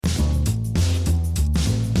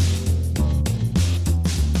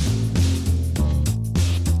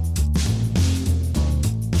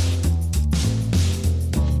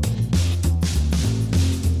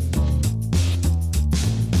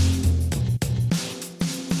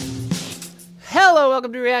Hello,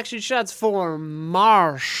 welcome to Reaction Shots for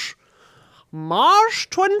March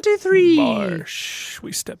 23. Marsh.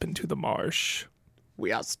 We step into the marsh.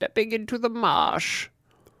 We are stepping into the marsh.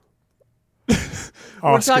 Oscars.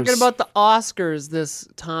 We're talking about the Oscars this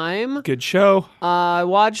time. Good show. I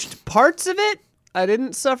watched parts of it. I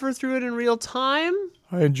didn't suffer through it in real time.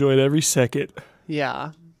 I enjoyed every second.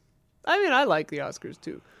 Yeah. I mean, I like the Oscars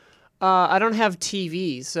too. I don't have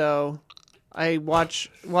TV, so I watch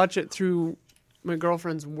it through my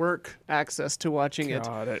girlfriend's work access to watching it.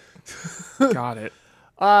 Got it. Got it.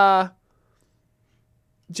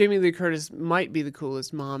 Jamie Lee Curtis might be the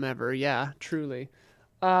coolest mom ever. Yeah, truly.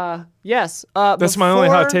 Yes. That's my only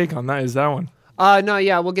hot take on that is that one. No,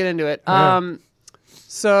 yeah, we'll get into it. Yeah.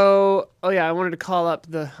 So, I wanted to call up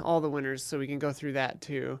all the winners so we can go through that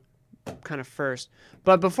too, kind of first.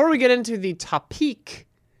 But before we get into the topic,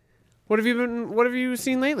 what have you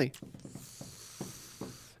seen lately?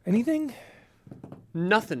 Anything?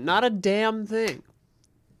 Nothing. Not a damn thing.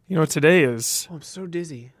 You know what today is? Oh, I'm so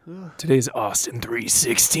dizzy. Ugh. Today's Austin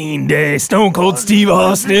 316 Day. Stone Cold Steve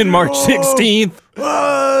Austin, March 16th.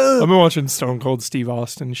 I've been watching Stone Cold Steve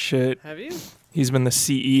Austin shit. Have you? He's been the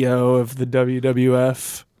CEO of the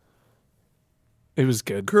WWF. It was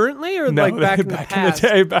good. Currently or like back in the past?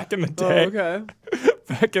 Back in the day. Oh, okay.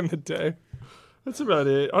 Back in the day. That's about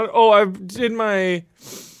it. Oh, I did my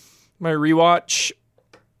rewatch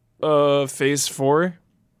of Phase 4.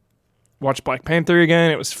 Watched Black Panther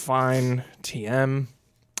again. It was fine. TM.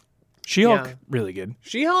 She-Hulk, Yeah. really good.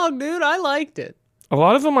 She-Hulk, dude, I liked it. A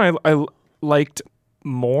lot of them I liked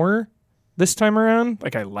more this time around.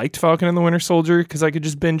 Like, I liked Falcon and the Winter Soldier because I could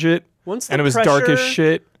just binge it. And it was dark as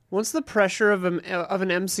shit. Once the pressure of an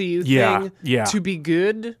MCU Yeah. to be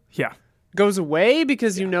good Yeah. goes away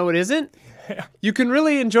because you know it isn't, you can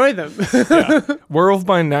really enjoy them. Werewolf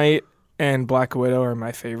by Night and Black Widow are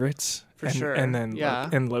my favorites. For sure. And then Yeah.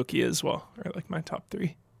 and Loki as well are like my top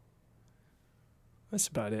 3. That's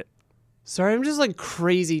about it. Sorry, I'm just like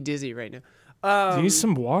crazy dizzy right now. Do you need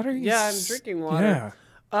some water? Yeah, I'm drinking water.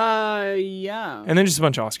 Yeah. Yeah. And then just a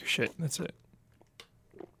bunch of Oscar shit. That's it.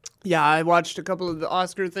 Yeah, I watched a couple of the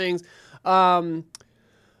Oscar things. Been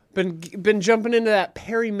jumping into that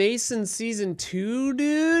Perry Mason season 2,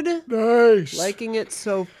 dude. Nice. Liking it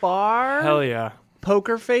so far. Hell yeah.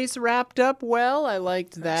 Poker Face wrapped up well. I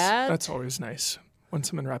liked that. That's always nice when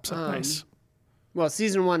someone wraps up nice. Well,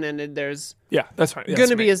 season 1 ended. There's Yeah, that's fine. going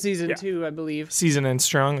to be a season 2, I believe. Season ends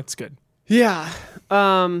strong. It's good. Yeah.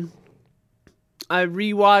 I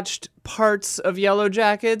rewatched parts of Yellow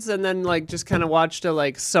Jackets and then just kind of watched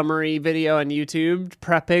a summary video on YouTube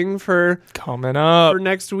prepping for Coming up.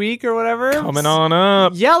 next week or whatever. Coming on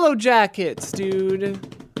up. Yellow Jackets, dude.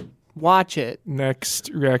 Watch it. Next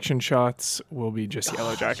reaction shots will be just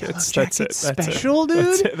Yellow Jackets. Yellow That's it. Jackets That's special, it. dude?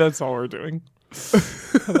 That's it. That's all we're doing.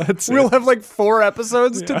 That's We'll it. have 4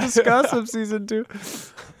 episodes to Yeah. discuss of season 2.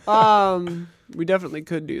 We definitely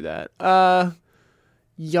could do that.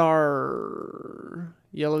 Yellow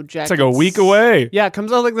Jackets. It's like a week away. Yeah, it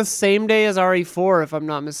comes out the same day as RE4, if I'm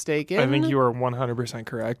not mistaken. I think you are 100%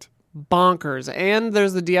 correct. Bonkers. And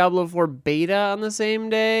there's the Diablo 4 beta on the same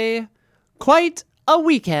day. Quite a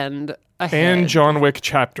weekend ahead. And John Wick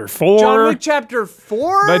Chapter 4. John Wick Chapter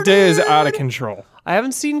 4? That day is dude? out of control. I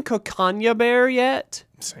haven't seen Cocaine Bear yet,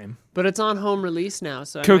 Same. but it's on home release now.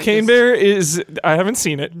 So Cocaine Bear is... I haven't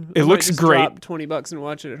seen it. It looks great. Drop $20 and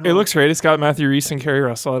watch it at home. It looks great. It's got Matthew Rhys and Kerry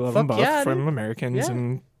Russell. I love them Fuck both yeah, from dude. Americans Yeah.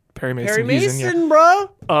 and Perry Mason. Perry He's in, Mason,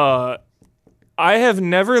 bro. I have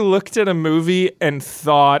never looked at a movie and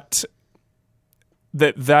thought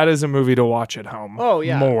that is a movie to watch at home. Oh,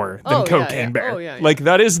 yeah. More than Oh, yeah, Cocaine yeah. Bear. Oh, yeah, yeah. Like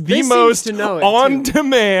that is the They seem most to know it, on too.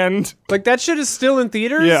 demand. That shit is still in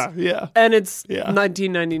theaters. Yeah. And it's Yeah.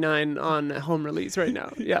 $19.99 on home release right now.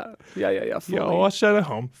 Yeah. Fully. Yeah, I'll watch that at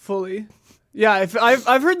home. Fully. Yeah, I've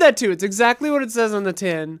heard that too. It's exactly what it says on the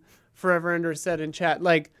tin. Forever Ender said in chat.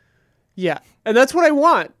 Yeah. And that's what I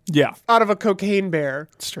want Yeah, out of a Cocaine Bear.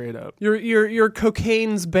 straight up. Your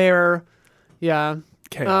cocaine's bear. Yeah.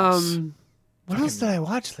 Chaos. What else did I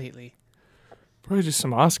watch lately? Probably just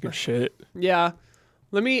some Oscar shit. Yeah.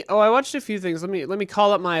 I watched a few things. Let me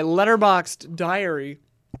call up my Letterboxd diary.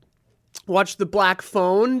 Watched The Black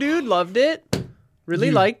Phone, dude. Loved it. Really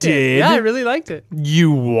You liked it. did? Yeah, I really liked it.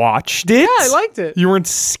 You watched it? Yeah, I liked it. You weren't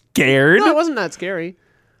scared? No, it wasn't that scary.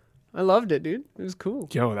 I loved it, dude. It was cool.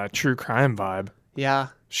 Yo, that true crime vibe. Yeah.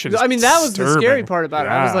 Shit is I mean, that was the scary disturbing. part about it.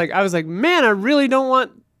 Yeah. I was like, man, I really don't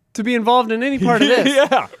want to be involved in any part of this.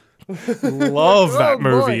 Yeah. Love that Oh,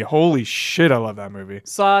 movie. boy. Holy shit, I love that movie.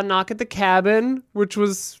 Saw Knock at the Cabin, which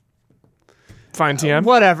was Fine TM.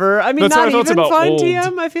 Whatever. I mean, That's how not I felt even about fine Old.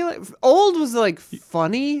 TM. I feel like Old was like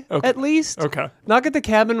funny Okay. at least. Okay. Knock at the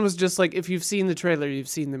Cabin was just like if you've seen the trailer, you've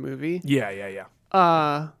seen the movie. Yeah.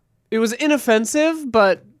 It was inoffensive,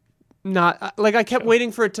 but not like I kept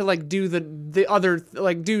waiting for it to like do the other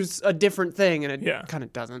like do a different thing, and it kind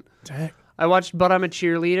of doesn't. Dang. I watched But I'm a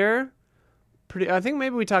Cheerleader. I think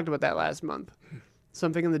maybe we talked about that last month.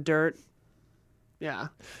 Something in the Dirt. Yeah.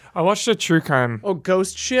 I watched a true crime Oh,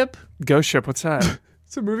 Ghost Ship. Ghost Ship. What's that?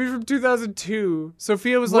 It's a movie from 2002.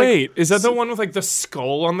 Sophia was Wait, is that the one with like the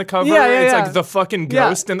skull on the cover? Yeah, yeah, It's yeah. like the fucking Yeah,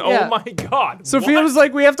 ghost, and yeah. oh my god. Sophia what? was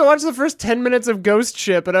like, we have to watch the first 10 minutes of Ghost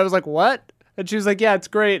Ship. And I was like, what? And she was like, yeah, it's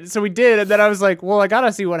great. So we did. And then I was like, well, I got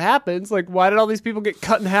to see what happens. Like, why did all these people get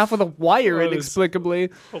cut in half with a wire That is inexplicably?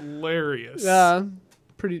 hilarious. Yeah.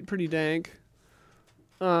 Pretty dank.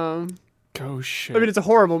 Ghost Ship. I mean, it's a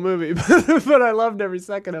horrible movie, but I loved every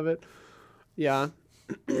second of it. Yeah.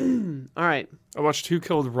 All right. I watched Who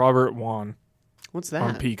Killed Robert Wan What's that?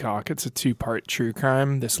 on Peacock. It's a 2-part true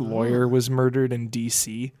crime. This lawyer was murdered in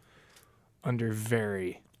D.C. under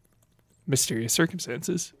very mysterious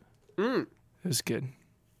circumstances. It was good.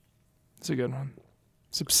 It's a good one.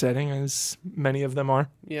 It's upsetting, as many of them are.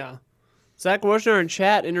 Yeah. Zach Washner in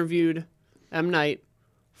chat interviewed M. Night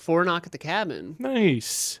for Knock at the Cabin,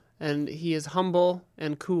 Nice. and he is humble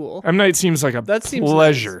and cool. M. Night seems like a That seems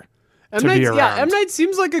pleasure to be around. Yeah, M. Night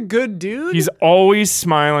seems like a good dude. He's always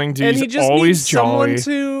smiling, dude. and he He's just always needs jolly.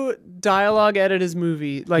 someone to dialogue edit his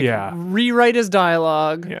movie, like Yeah. rewrite his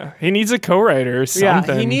dialogue. Yeah, he needs a co-writer or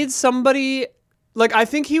something. Yeah, he needs somebody. Like, I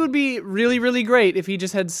think he would be really, really great if he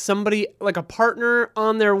just had somebody, like a partner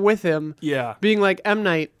on there with him, Yeah, being like, M.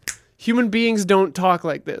 Night, human beings don't talk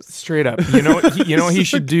like this. straight up. You know, what he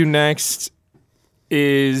should do next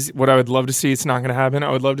is what I would love to see. It's not going to happen.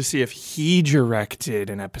 I would love to see if he directed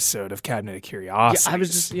an episode of Cabinet of Curiosities. I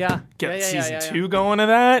was just, Get season 2 going of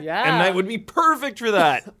that. Yeah. And that would be perfect for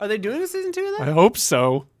that. Are they doing a season 2 of that? I hope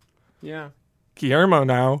so. Yeah. Guillermo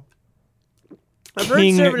now. I've heard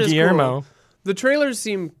King Servant is Guillermo. cool. The trailers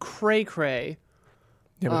seem cray-cray.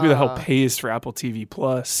 Yeah, but who the hell pays for Apple TV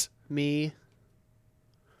Plus? Me.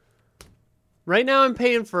 Right now I'm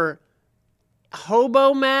paying for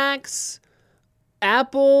Hobo Max,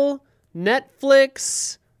 Apple,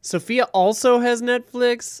 Netflix. Sophia also has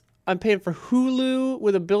Netflix. I'm paying for Hulu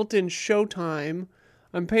with a built-in Showtime.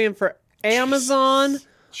 I'm paying for Amazon.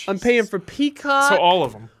 I'm paying for Peacock. So all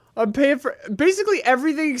of them. I'm paying for basically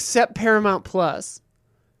everything except Paramount Plus.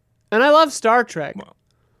 And I love Star Trek.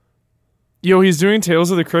 Yo, he's doing Tales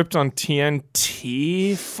of the Crypt on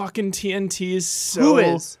TNT. Fucking TNT is so... Who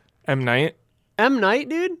is? M. Night. M. Night,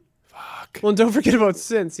 dude? Fuck. Well, don't forget about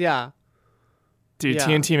Sins, yeah. Dude, Yeah.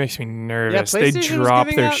 TNT makes me Yeah, nervous. They PlayStation was drop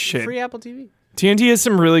giving their out shit. free Apple TV. TNT has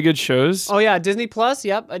some really good shows, Oh, yeah, Disney Plus,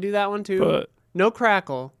 yep, I do that one too. but No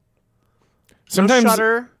Crackle. sometimes No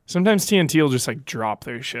Shudder. sometimes TNT will just like drop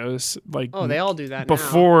their shows. Like Oh, they all do that now.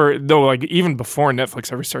 before though, like even before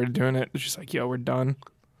Netflix ever started doing it, it's just like, yo, we're done.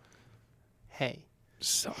 Hey.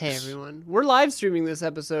 Sucks. Hey, everyone. We're live streaming this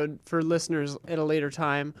episode for listeners at a later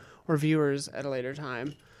time or viewers at a later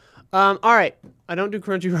time. All right. I don't do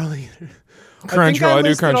Crunchyroll either. Crunchyroll, I do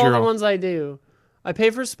listed all the Crunchyroll. ones I do. I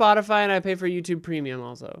pay for Spotify and I pay for YouTube Premium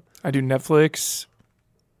also. I do Netflix,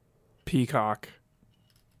 Peacock,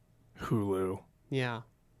 Hulu, Yeah.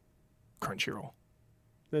 Crunchyroll.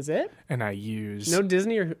 That's it? And I use No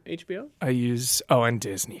Disney or HBO? and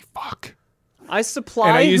Disney. Fuck. I supply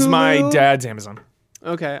And I use my Hulu- dad's Amazon.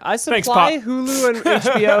 Okay. I Thanks, supply Pop. Hulu and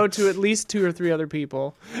HBO to at least 2 or 3 other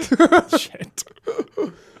people. Shit.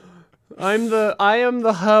 I am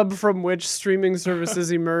the hub from which streaming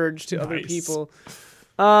services emerge to other Nice. people.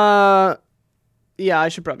 Yeah, I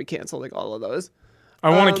should probably cancel like all of those. I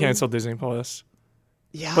want to cancel Disney Plus,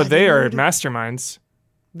 Yeah, but they are dude. masterminds.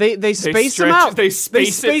 They They space them stretch- out. They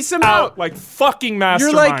space it them out like fucking masterminds.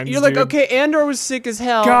 You're like dude. okay, Andor was sick as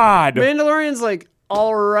hell. God. Mandalorian's like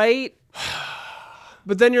all right,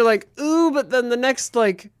 but then you're like ooh, but then the next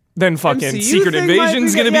like Then fucking MCU Secret thing might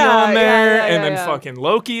Invasion's be gonna good. be Yeah, on there, yeah, and then yeah. fucking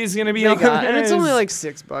Loki is gonna be they on got- there, and it's only like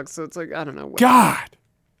 $6, so it's like I don't know. What. God.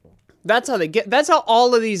 That's how they get. That's how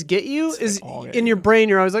all of these get you. Is all get in your brain,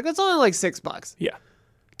 you're always like, that's only like $6. Yeah.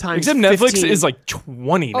 Times Except Netflix 15. is like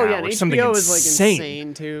 20 now, Oh yeah, and or HBO something is like insane.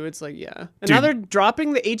 insane too. It's like yeah, and Dude. now they're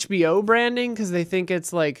dropping the HBO branding because they think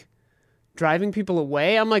it's like driving people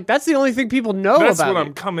away. I'm like, that's the only thing people know That's about what it.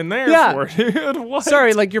 I'm coming there Yeah. for, dude. What?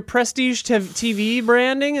 Sorry, like your prestige TV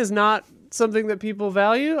branding is not something that people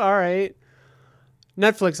value. All right,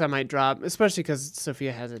 Netflix I might drop, especially because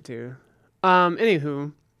Sophia has it too.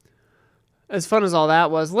 Anywho, as fun as all that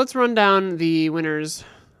was, let's run down the winners.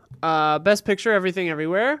 Best Picture, Everything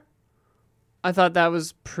Everywhere. I thought that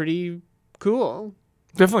was pretty cool.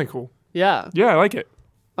 Definitely cool. Yeah. Yeah, I like it.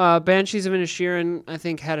 Banshees of Inisherin, I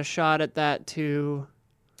think, had a shot at that too.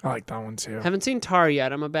 I like that one too. Haven't seen Tar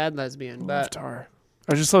yet. I'm a bad lesbian, Love but Tar.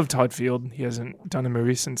 I just love Todd Field. He hasn't done a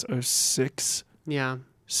movie since 2006, yeah.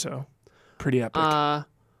 so pretty epic.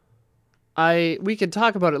 We could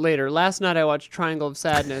talk about it later. Last night I watched Triangle of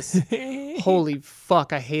Sadness. Holy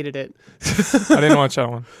fuck, I hated it. I didn't watch that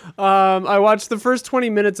one. I watched the first 20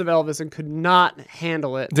 minutes of Elvis and could not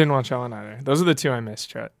handle it. Didn't watch that one either. Those are the two I missed,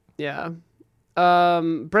 Chet. Yeah.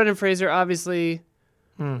 Brendan Fraser, obviously,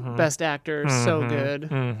 best actor, so good,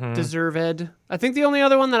 deserved. I think the only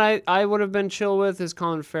other one that I would have been chill with is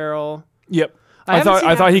Colin Farrell. Yep. I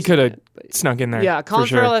I thought he could have it, but- snuck in there. Yeah, Colin for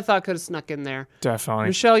sure. Farrell I thought could have snuck in there. Definitely.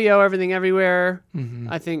 Michelle Yeoh, Everything Everywhere.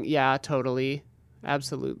 I think, yeah, totally,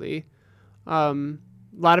 absolutely. A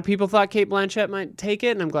lot of people thought Cate Blanchett might take it,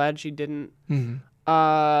 and I'm glad she didn't.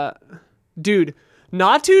 Dude.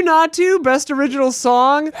 Natu, best original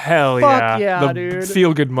song. Hell Fuck yeah. yeah, the dude.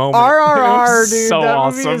 feel good moment. RRR, It was dude. So that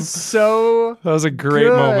awesome. movie is so That was a great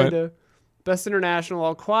good. moment. Best international,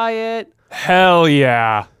 All Quiet. Hell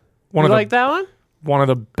yeah. You like that one? One of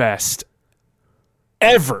the best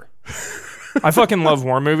ever. I fucking love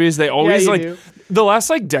war movies. They always you like do. the last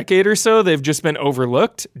like decade or so they've just been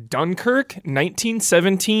overlooked. Dunkirk,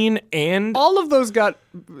 1917 and All of those got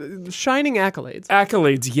shining accolades.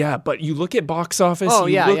 accolades, yeah, but you look at box office, Oh,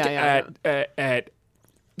 you yeah, look yeah, at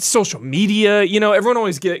social media, everyone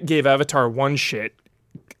always gave Avatar one shit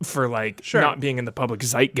for like Sure. not being in the public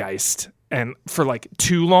zeitgeist and for like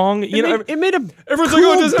too long. It made a everyone's cool like,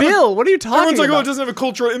 oh, it doesn't have a- bill. What are you talking everyone's like, about? oh, it doesn't have a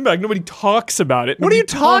cultural impact. Nobody talks about it. What are Nobody you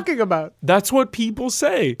talking about? That's what people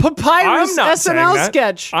say. Papyrus I'm not saying SNL that.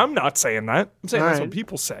 sketch. I'm not saying that. I'm saying All that's right. what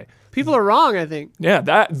people say. People are wrong, I think. Yeah,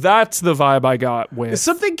 that's the vibe I got with. If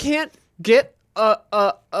something can't get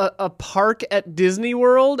a park at Disney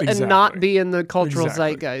World and Exactly. not be in the cultural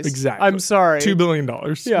Exactly. zeitgeist. Exactly. I'm sorry. $2 billion.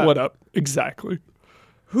 Yeah. What up? Exactly.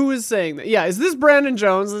 Who is saying that? Yeah, is this Brandon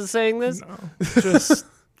Jones that's saying this?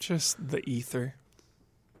 Just the ether.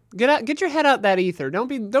 Get your head out that ether. Don't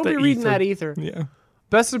be reading ether. that ether. Yeah.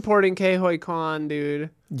 Best supporting Ke Huy Quan, dude.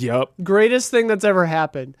 Yep. Greatest thing that's ever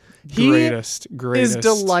happened. He Greatest. is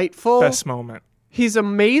delightful. Best moment. He's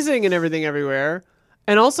amazing in Everything Everywhere.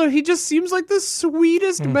 And also he just seems like the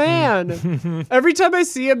sweetest man. Every time I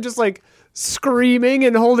see him just like screaming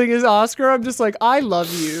and holding his Oscar, I'm just like, I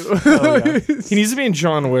love you. Oh, yeah. He needs to be in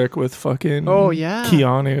John Wick with fucking Oh, yeah.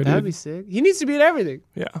 Keanu, dude. That'd be sick. He needs to be in everything.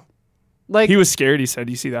 Yeah. Like He was scared, he said.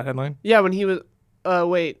 You see that headline? yeah, when he was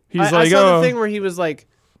wait. He's I like, saw oh. the thing where he was like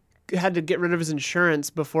had to get rid of his insurance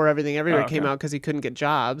before Everything Everywhere Oh, okay. came out because he couldn't get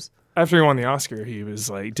jobs. After he won the Oscar, he was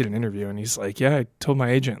like, did an interview and he's like, yeah, I told my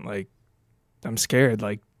agent, like, I'm scared.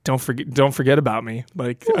 Like, don't forget about me.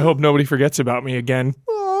 Like, I hope nobody forgets about me again.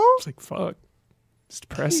 Oh, It's like, fuck. It's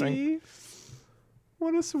depressing.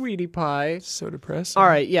 what a sweetie pie. So depressing. All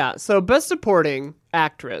right, yeah. So best supporting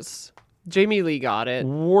actress, Jamie Lee got it.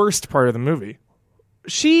 Worst part of the movie.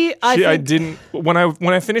 I think, didn't when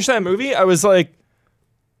I finished that movie, I was like,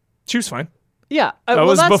 she was fine. yeah. That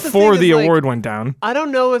was before the award went down. I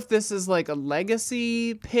don't know if this is like a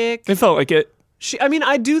legacy pick. It felt like it.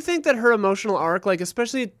 I do think that her emotional arc, like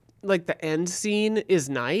especially like the end scene, is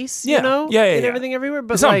nice. Yeah. You know, Yeah, and yeah. Everything Everywhere.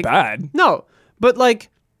 But It's like, not bad. No, but like,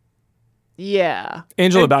 yeah.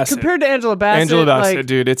 Angela And Bassett. compared to Angela Bassett. Angela Bassett, like,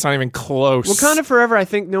 dude, it's not even close. Wakanda Forever. I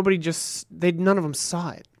think none of them saw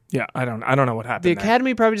it. Yeah, I don't know what happened. The there.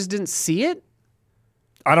 Academy probably just didn't see it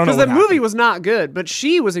I don't know because what the movie happened. was not good, but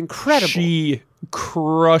she was incredible. She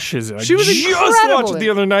crushes it. She was I just incredible watched it in the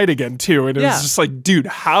it. other night again too, and it Yeah. was just like, dude,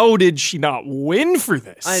 how did she not win for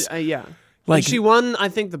this? Yeah. Like- And she won, I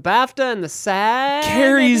think, the BAFTA and the SAG. I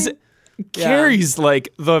carries think. carries like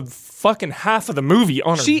the fucking half of the movie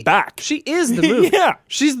on her back. She is the movie. Yeah.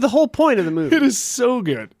 She's the whole point of the movie. It is so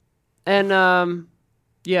good. And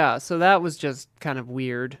yeah, so that was just kind of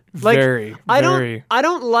weird. Like, Very. I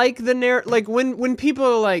don't like the like when people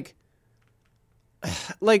are like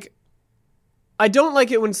I don't like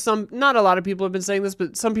it when not a lot of people have been saying this,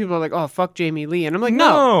 but some people are like, "Oh, fuck Jamie Lee," and I'm like,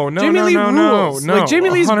 No, Jamie Lee rules. no, Like Jamie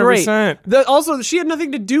Lee's 100%. great. Also, she had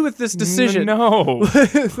nothing to do with this decision. No.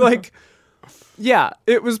 Like, yeah,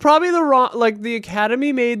 it was probably the wrong. Like the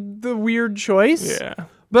Academy made the weird choice. Yeah.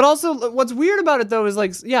 But also, what's weird about it though is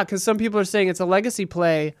like, yeah, because some people are saying it's a legacy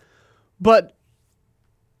play, but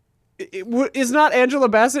is not Angela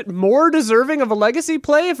Bassett more deserving of a legacy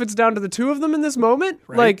play if it's down to the two of them in this moment?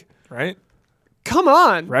 Right? Like, Right? come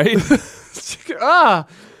on, Right?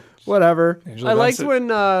 Whatever. Angela I liked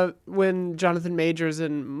Bassett. when Jonathan Majors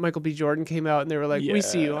and Michael B. Jordan came out and they were like, "We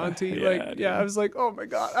see you, auntie." Yeah, dude. I was like, "Oh my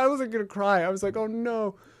god!" I wasn't gonna cry. I was like, "Oh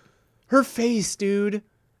no," her face, dude.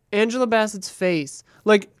 Angela Bassett's face.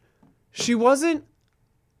 Like, she wasn't.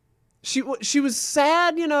 She was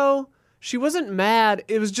sad, you know. She wasn't mad.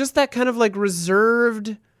 It was just that kind of like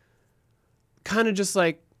reserved, kind of just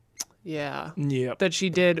like, yeah, Yep. that she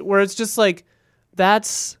did. Where it's just like,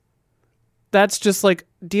 that's just like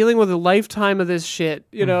dealing with a lifetime of this shit,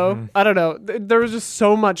 you know? I don't know. There was just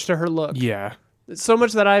so much to her look. Yeah. So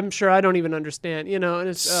much that I'm sure I don't even understand, you know? And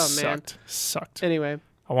it's, oh man. Sucked. Anyway.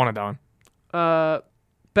 I wanted that one.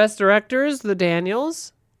 Best directors, the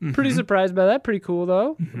Daniels. Pretty surprised by that. Pretty cool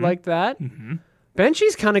though. Like that.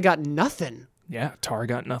 Banshee's kind of got nothing. Yeah, Tar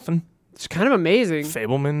got nothing. It's kind of amazing.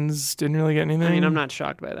 Fablemans didn't really get anything. I mean, I'm not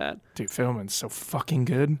shocked by that. Dude, Fableman's so fucking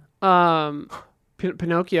good.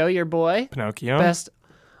 Pinocchio, your boy. Pinocchio. Best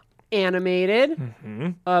animated.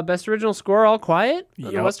 Best original score, All Quiet on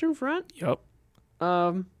the Yup. Western Front. Yep.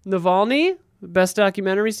 Navalny, best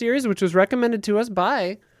documentary series, which was recommended to us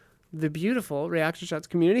by the beautiful Reaction Shots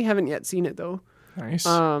community. Haven't yet seen it though. Nice.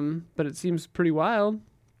 But it seems pretty wild.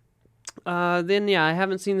 Then yeah, I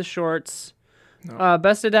haven't seen the shorts. No.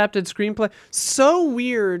 Best adapted screenplay. So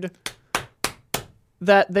weird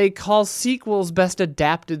that they call sequels best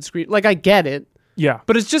adapted screen. Like, I get it, yeah.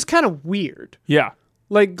 but it's just kind of weird. Yeah.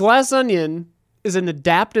 Like, Glass Onion is an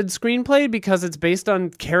adapted screenplay because it's based on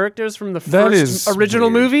characters from the That first is original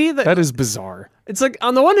weird. movie. That is bizarre. It's like,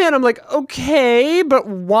 on the one hand, I'm like, okay, but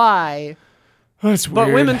why? That's weird.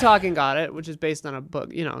 But Women Talking got it, which is based on a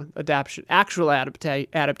book, you know, actual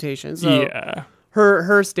adaptation. So Yeah.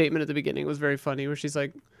 her statement at the beginning was very funny, where she's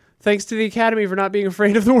like, "Thanks to the Academy for not being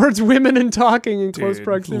afraid of the words women and talking in close Dude,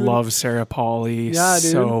 proximity." love Sarah Pauli Yeah,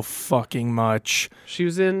 dude. so fucking much. She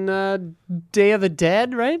was in Day of the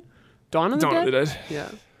Dead, right? Dawn of the Dawn Dead. of the Dead.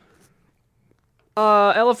 Yeah.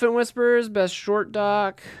 Elephant Whispers, best short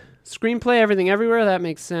doc, screenplay, Everything Everywhere. That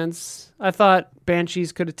makes sense. I thought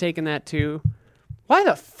Banshees could have taken that too. Why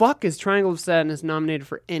the fuck is Triangle of Sadness nominated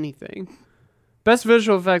for anything? Best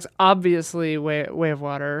visual effects, obviously, Way of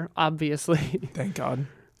Water. Obviously, Thank God.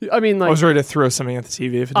 I mean, I like, was ready to throw something at the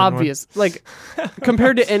TV if it didn't obvious. Like,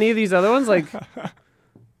 compared to any of these other ones, like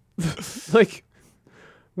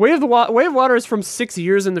Way of Water is from 6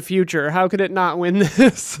 years in the future. How could it not win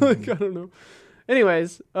this? Like, I don't know.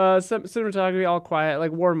 Anyways, cinematography, All Quiet.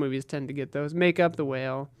 Like, war movies tend to get those. Makeup, The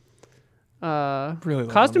Whale. Really love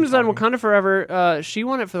Costume Women design, Talking. Wakanda Forever. She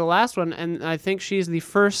won it for the last one, and I think she's the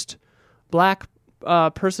first black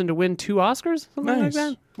person to win 2 Oscars. Something like Nice.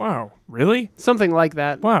 that. Wow. Really? Something like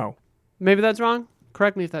that. Wow. Maybe that's wrong.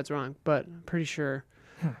 Correct me if that's wrong, but I'm pretty sure.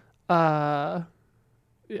 Yeah.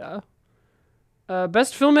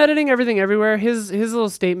 Best film editing, Everything Everywhere. His little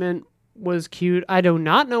statement was cute. I do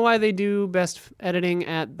not know why they do best editing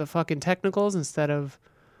at the fucking technicals instead of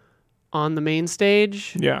on the main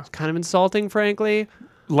stage. Yeah. It's kind of insulting, frankly.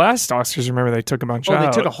 Last Oscars, remember they took a bunch out.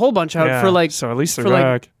 They took a whole bunch out Yeah, for like so at least they're for,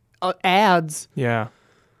 like, back. Ads. Yeah.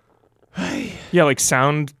 Yeah, like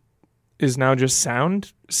sound is now just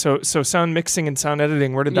sound. So sound mixing and sound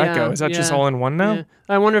editing, where did that Yeah, go? Is that just yeah, all in one now? Yeah.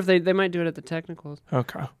 I wonder if they might do it at the technicals.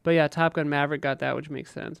 Okay. But yeah, Top Gun Maverick got that, which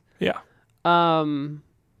makes sense. Yeah. Black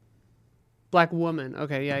Woman.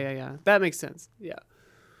 Okay, yeah. That makes sense. Yeah.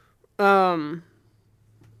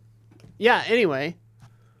 Yeah, anyway.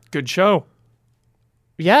 Good show.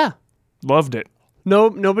 Yeah. Loved it.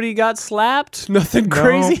 Nobody got slapped. Nothing No.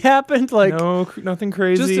 crazy happened. Like, Nothing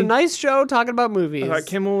crazy. just a nice show talking about movies. I thought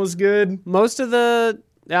Kimmel was good. Most of the...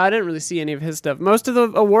 I didn't really see any of his stuff. Most of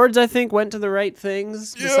the awards, I think, went to the right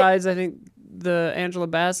things. Yep. Besides, I think, the Angela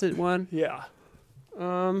Bassett one. Yeah.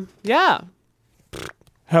 Yeah.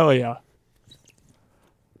 Hell yeah.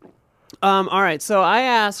 All right, so I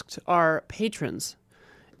asked our patrons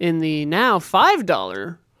in the now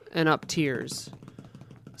 $5 and up tiers.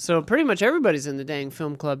 So pretty much everybody's in the dang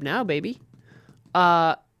film club now, baby.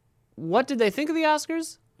 What did they think of the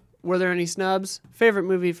Oscars? Were there any snubs? Favorite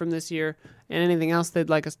movie from this year? And anything else they'd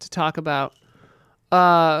like us to talk about?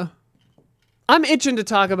 I'm itching to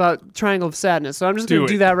talk about Triangle of Sadness, so I'm just going to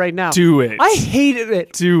do that right now. Do it. I hated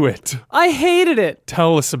it. Do it. I hated it.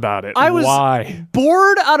 Tell us about it. I was Why?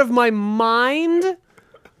 bored out of my mind.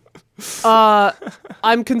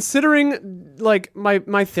 I'm considering, like,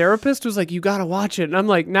 my therapist was like, you gotta watch it. And I'm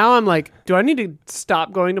like, do I need to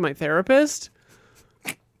stop going to my therapist?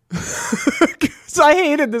 Because I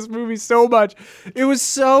hated this movie so much. It was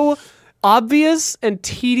so obvious and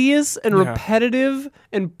tedious and Yeah. repetitive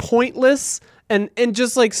and pointless and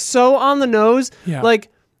just like so on the nose. Yeah.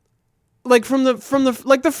 Like, like from the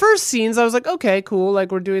like the first scenes, I was like, okay, cool,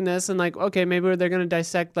 like we're doing this, and like, okay, maybe they're gonna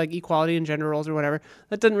dissect like equality and gender roles or whatever.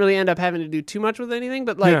 That didn't really end up having to do too much with anything,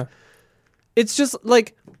 but like, it's just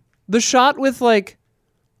like the shot with like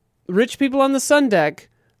rich people on the sun deck,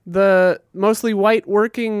 the mostly white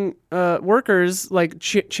working workers like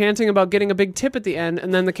chanting about getting a big tip at the end,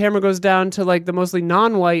 and then the camera goes down to like the mostly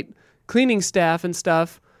non-white cleaning staff and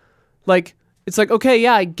stuff, like. It's like, okay,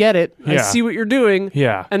 yeah, I get it. I see what you're doing.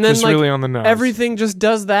 Yeah. And then just like really on the nose. everything just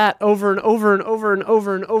does that over and over and over and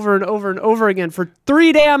over and over and over and over again for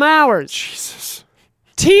 3 damn hours. Jesus.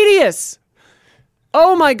 Tedious.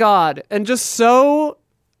 Oh my God. And just so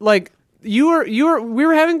like we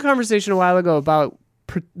were having a conversation a while ago about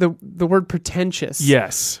the word pretentious.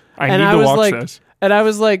 Yes. I need to watch this. And I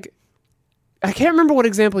was like, I can't remember what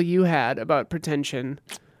example you had about pretension.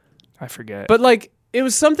 I forget. But like, it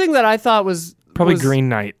was something that I thought was... Probably Green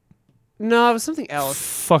Knight. No, it was something else.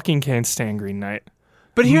 Fucking can't stand Green Knight.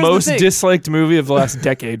 But here's most the thing. disliked movie of the last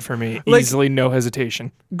decade for me. Like, easily, no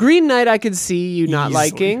hesitation. Green Knight I could see you not Easily.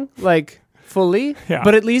 liking, like, fully. Yeah,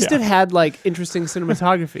 But at least yeah. it had, like, interesting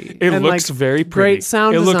cinematography. It and, looks like, very pretty. great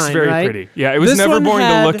sound It design, looks very right? pretty. Yeah, it was This never one boring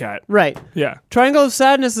had- to look at. Right. Yeah. Triangle of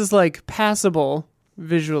Sadness is, like, passable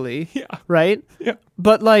visually. Yeah. Right? Yeah.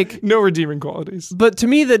 But, like... No redeeming qualities. But to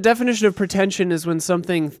me, the definition of pretension is when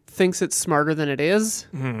something thinks it's smarter than it is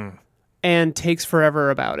and takes forever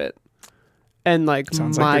about it. And like,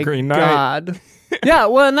 Sounds like my the Green Knight. God. Yeah,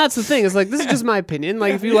 well, and that's the thing. It's like, this is just my opinion.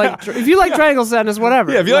 Like, if you like Triangle Sadness,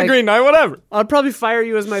 whatever. Yeah, if you like Green Knight, whatever. I'll probably fire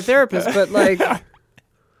you as my therapist, but like,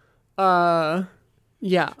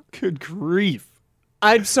 yeah. Good grief.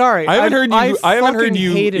 I'm sorry. I haven't heard you. I haven't heard fucking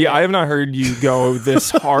you. hated Yeah, it. I have not heard you go this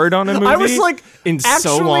hard on a movie. I was like, in actually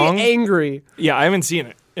so long. angry. Yeah, I haven't seen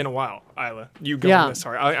it in a while, Isla. You going Yeah. this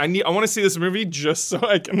hard? I want to see this movie just so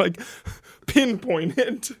I can like pinpoint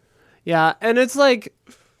it. Yeah, and it's like,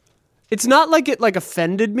 it's not like it like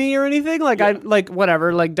offended me or anything. Like I like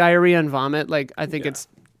whatever, like diarrhea and vomit. Like I think it's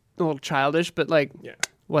a little childish, but like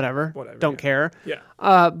whatever. Don't care. Yeah.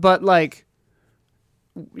 But like,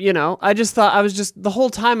 you know, I just thought I was just the whole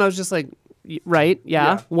time I was just like, right?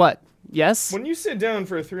 Yeah. What? Yes. When you sit down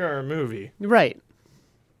for a 3-hour movie, Right.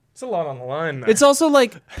 it's a lot on the line there. It's also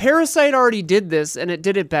like Parasite already did this and it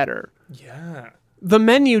did it better. yeah. The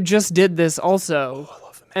Menu just did this also.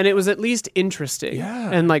 And it was at least interesting. Yeah.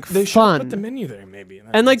 And like They should fun. put the menu there maybe.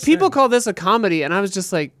 And like people call this a comedy, and I was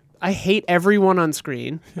just like, I hate everyone on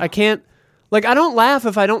screen. I can't, like, I don't laugh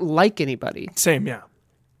if I don't like anybody. Same, yeah.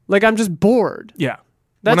 Like, I'm just bored. Yeah.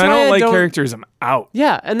 That's when I why don't I like don't- characters, I'm out.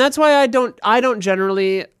 Yeah, and that's why I don't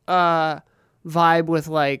generally vibe with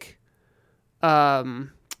like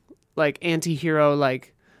anti-hero,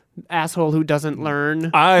 like asshole who doesn't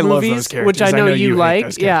learn. I love movies, those characters. which I know you hate like.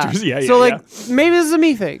 those Yeah. characters. Yeah. So like maybe this is a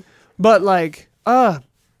me thing, but like,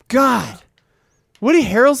 God, Woody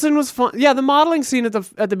Harrelson was fun. Yeah, the modeling scene at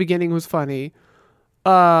the beginning was funny.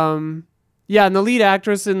 Yeah, and the lead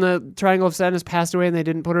actress in the Triangle of Sadness passed away, and they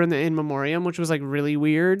didn't put her in the in memoriam, which was like really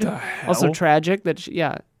weird. The hell? Also tragic.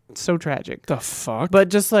 So tragic. The fuck? But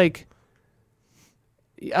just like,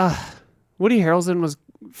 Woody Harrelson was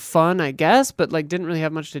fun, I guess, but like didn't really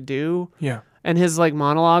have much to do. Yeah. And his like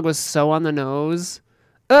monologue was so on the nose.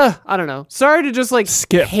 I don't know. Sorry to just like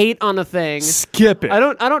Skip. hate on a thing. Skip it. I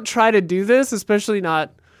don't try to do this, especially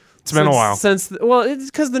not. It's been a while. Well, it's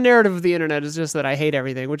because the narrative of the internet is just that I hate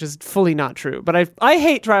everything, which is fully not true. But I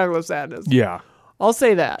hate Triangle of Sadness. Yeah. I'll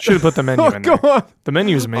say that. Should have put the menu in Go there. on. The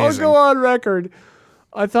menu's I'll amazing. go on record.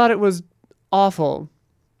 I thought it was awful.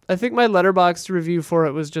 I think my Letterboxd review for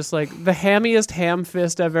it was just like the hammiest ham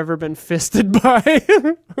fist I've ever been fisted by.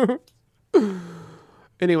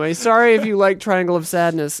 Anyway, sorry if you like Triangle of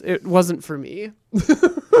Sadness. It wasn't for me.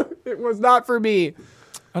 It was not for me.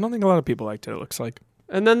 I don't think a lot of people liked it, it looks like.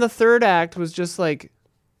 And then the third act was just like,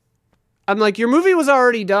 I'm like, your movie was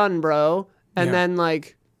already done, bro. And Yeah. then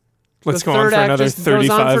like, Let's the go on third for act another just 35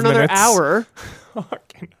 goes on for another minutes. hour.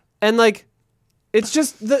 Fucking- And like, it's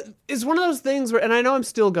just it's one of those things where, and I know I'm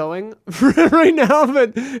still going right now,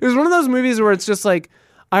 but it was one of those movies where it's just like,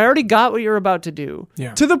 I already got what you're about to do.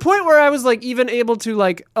 Yeah. To the point where I was like even able to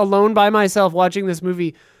like alone by myself watching this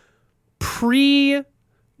movie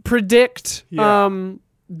predict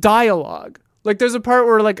dialogue. Like there's a part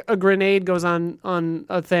where like a grenade goes on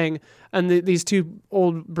a thing, and these two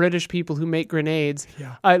old British people who make grenades.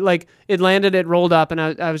 Yeah. I like it landed, it rolled up, and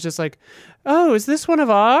I was just like, oh, is this one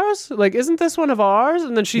of ours? Like, isn't this one of ours?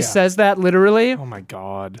 And then she Yeah. says that literally, Oh my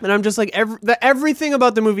god. and I'm just like, everything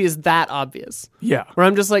about the movie is that obvious. Yeah. Where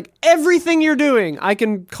I'm just like, everything you're doing, I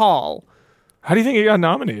can call. How do you think it got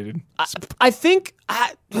nominated? I think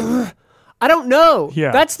I don't know.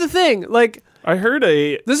 Yeah. That's the thing. Like, I heard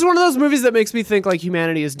this is one of those movies that makes me think like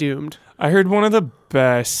humanity is doomed. one of the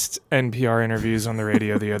best NPR interviews on the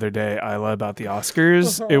radio the other day, Isla, about the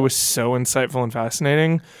Oscars. It was so insightful and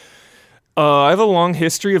fascinating. I have a long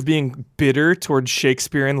history of being bitter towards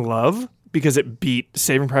Shakespeare in Love because it beat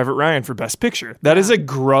Saving Private Ryan for Best Picture. That is a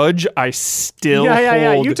grudge I still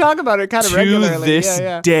hold You talk about it kind of to regularly. this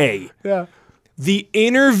day. Yeah. The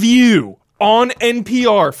interview on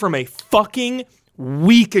NPR from a fucking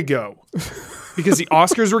week ago, because the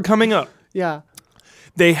Oscars were coming up. Yeah.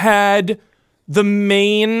 They had the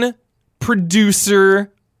main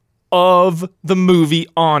producer of the movie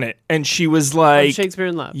on it, and she was like, Shakespeare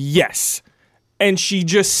in Love. yes. And she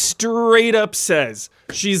just straight up says,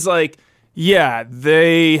 she's like, yeah,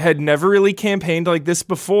 they had never really campaigned like this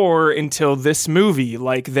before until this movie.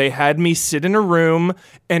 Like, they had me sit in a room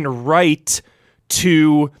and write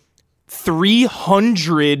to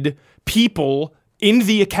 300 people in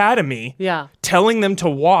the Academy, Yeah. telling them to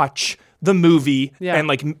watch the movie Yeah. and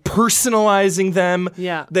like personalizing them.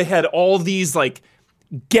 Yeah. They had all these like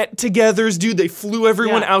get-togethers, dude. They flew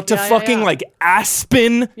everyone Yeah. out to Yeah, yeah, fucking yeah. like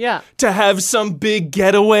Aspen Yeah. to have some big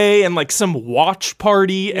getaway and like some watch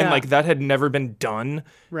party, and Yeah. like that had never been done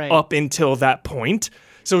Right. up until that point.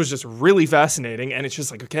 So it was just really fascinating, and it's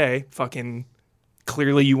just like, okay, fucking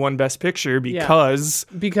clearly you won Best Picture because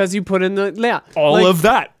Because you put in the all of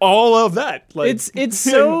that. Like, it's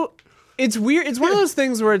so it's weird. It's one of those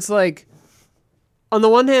things where it's like, on the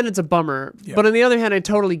one hand, it's a bummer, but on the other hand, I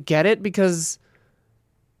totally get it because,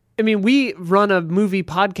 I mean, we run a movie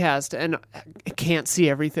podcast and can't see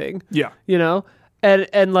everything, yeah. you know,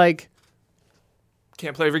 and like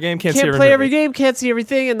Can't play every game, can't can't see play every movie. game, can't see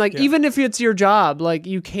everything, and like Yeah. even if it's your job, like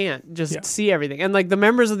you can't just Yeah. see everything, and like the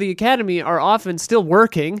members of the Academy are often still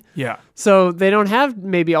working. Yeah. So they don't have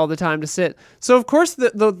maybe all the time to sit. So of course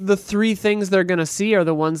the three things they're gonna see are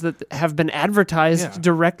the ones that have been advertised Yeah.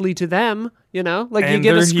 directly to them. You know, like you And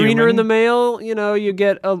get a they're screener in human. the mail. You know, you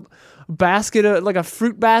get a basket, like a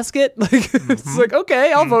fruit basket. Like it's like,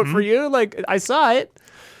 okay, I'll vote for you. Like I saw it,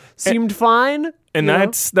 seemed fine. And you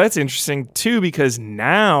know? that's interesting too, because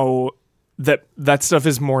now that stuff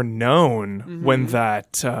is more known. Mm-hmm. When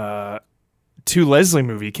that To Leslie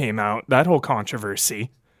movie came out, that whole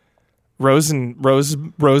controversy,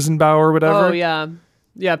 Rosenbauer or whatever. Oh yeah,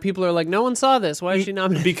 yeah. People are like, no one saw this. Why is she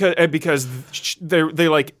nominated? because they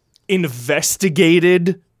like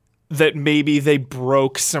investigated that maybe they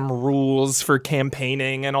broke some rules for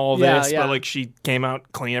campaignning and all Yeah, this, yeah. but like she came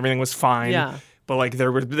out clean, everything was fine. Yeah. But like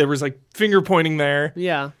there was like finger pointing there.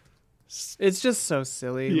 Yeah, it's just so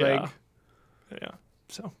silly. Yeah. Like, Yeah.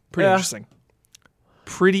 So pretty Yeah. interesting.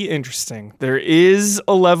 Pretty interesting. There is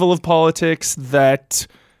a level of politics that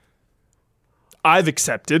I've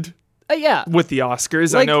accepted yeah, with the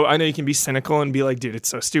Oscars. Like- I know you can be cynical and be like, dude, it's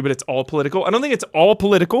so stupid, it's all political. I don't think it's all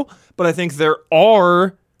political, but I think there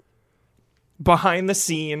are behind the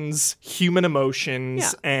scenes human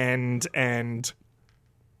emotions and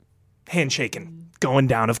handshaking going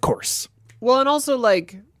down, of course. Well, and also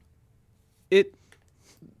like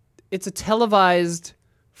it's a televised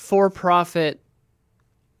for-profit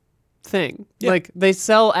thing. Yeah. Like they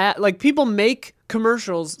sell like people make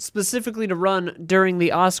commercials specifically to run during the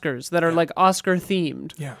Oscars that are like Oscar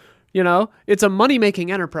themed. Yeah. You know? It's a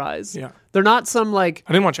money-making enterprise. Yeah. They're not some like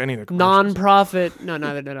I didn't watch any of the commercials. non-profit. No,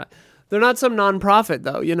 neither did I. They're not some non-profit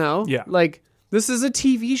though, you know? Yeah. Like this is a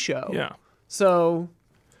TV show. Yeah. So,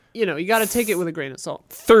 you know, you got to take it with a grain of salt.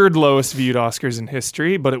 Third lowest viewed Oscars in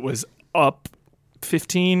history, but it was up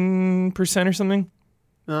 15% or something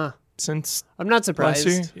since I'm not last surprised.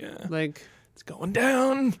 year. Yeah. Like It's going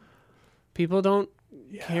down. people don't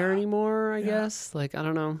care anymore, I guess. Like, I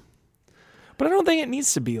don't know. But I don't think it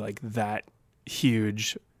needs to be like that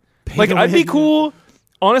huge. Like, I'd be cool,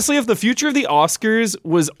 honestly, if the future of the Oscars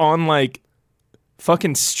was on like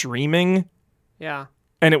fucking streaming Yeah.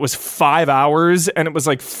 and it was 5 hours and it was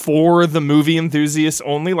like for the movie enthusiasts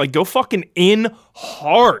only. Like, go fucking in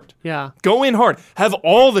hard. Yeah. Go in hard. Have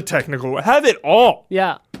all the technical. Have it all.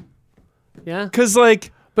 Yeah. Yeah. Because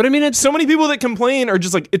like, But I mean, it's so many people that complain are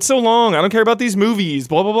just like, it's so long, I don't care about these movies,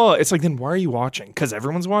 blah blah blah. It's like, then why are you watching? Because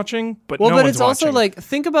everyone's watching, but well, no but one's it's also watching. like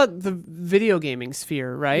think about the video gaming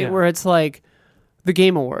sphere, right? Yeah. Where it's like the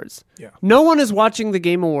Game Awards. Yeah. No one is watching the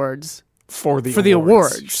Game Awards for the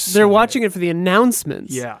awards. So They're many. watching it for the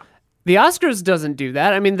announcements. Yeah. The Oscars doesn't do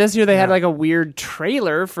that. I mean, this year they had Yeah. like a weird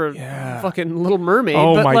trailer for Yeah. fucking Little Mermaid.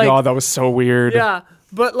 Oh but my like, god, that was so weird. Yeah,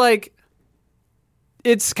 but like,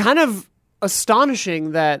 it's kind of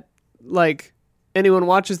astonishing that like anyone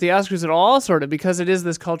watches the Oscars at all, sort of, because it is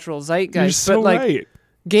this cultural zeitgeist. You're so but like, right.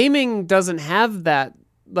 gaming doesn't have that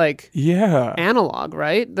like Yeah. analog,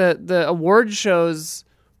 right? The award shows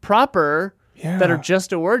proper Yeah. that are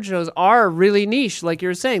just award shows are really niche, like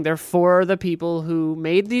you're saying. They're for the people who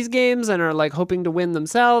made these games and are like hoping to win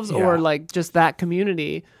themselves, or Yeah. like just that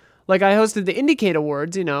community. Like I hosted the Indicate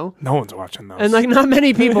Awards, No one's watching those. and like not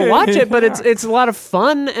many people watch it, but Yeah. it's a lot of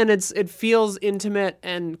fun, and it feels intimate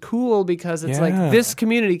and cool because it's like Yeah. this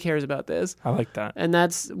community cares about this, I like that. and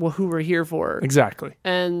that's who we're here for. Exactly.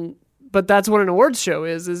 But that's what an awards show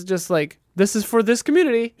is just like, this is for this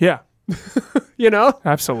community, Yeah.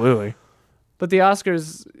 Absolutely. But the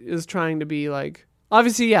Oscars is trying to be like,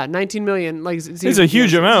 obviously, 19 million. Like It's a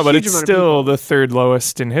huge amount, but it's still the third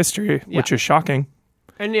lowest in history, Yeah. which is shocking.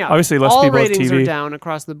 And yeah, obviously less all people have ratings TV. are down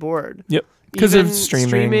across the board. Yep. Because Even of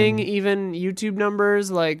streaming. even YouTube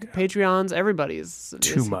numbers, like Patreons, everybody's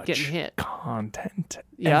Too much getting hit. content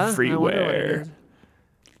Yeah, I wonder what it everywhere. is.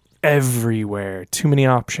 Everywhere. Too many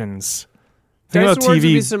options. Think Dice about Awards would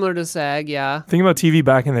be TV. similar to SAG, yeah. Think about TV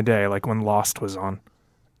back in the day, like when Lost was on.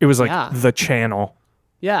 It was like Yeah. the channel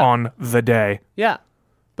Yeah. on the day. Yeah.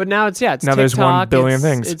 But now it's Now TikTok, there's 1 billion it's-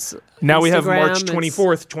 things. It's Now we have Instagram, March it's-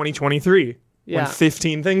 24th, 2023, Yeah. when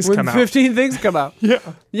 15 things when come out. 15 things come out. Yeah.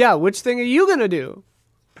 Yeah, which thing are you gonna do?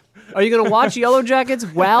 Are you gonna watch Yellow Jackets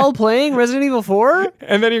while playing Resident Evil 4?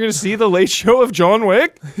 And then you're going to see the late show of John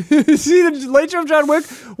Wick. See the late show of John Wick?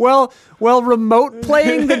 Well, remote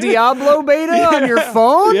playing the Diablo beta on your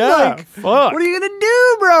phone? Yeah. Like, Fuck. what are you gonna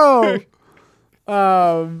do, bro?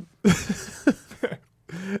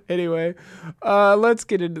 Anyway, let's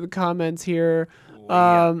get into the comments here.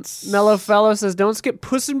 Mellow Fellow says, "Don't skip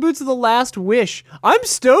Puss in Boots of the Last Wish." I'm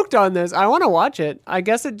stoked on this. I want to watch it. I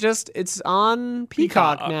guess it's on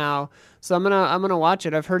Peacock now, so I'm gonna watch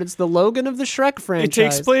it. I've heard it's the Logan of the Shrek franchise. It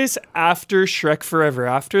takes place after Shrek Forever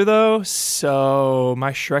After, though, so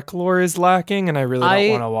my Shrek lore is lacking, and I really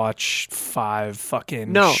don't want to watch 5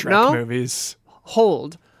 fucking Shrek movies.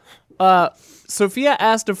 Hold. Sophia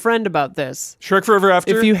asked a friend about this. Shrek Forever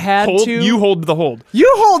After. If you had hold, to- you hold the hold. You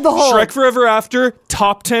hold the hold. Shrek Forever After,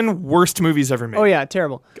 top 10 worst movies ever made. Oh yeah,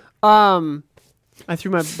 terrible. I threw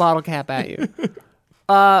my bottle cap at you.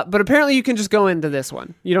 But apparently you can just go into this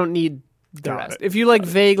one. You don't need the Got rest. it. If you like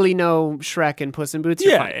vaguely know Shrek and Puss in Boots,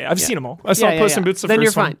 you're fine. Yeah, I've seen them all. I saw Puss in Boots the then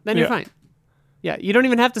first you're one. fine. Then you're fine. Yeah, you don't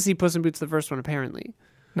even have to see Puss in Boots the first one. Apparently,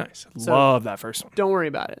 Nice. Love that first one. don't worry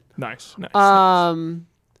about it. Nice.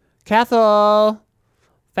 Cathal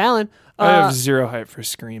Fallon. I have zero hype for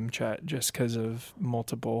Scream chat just because of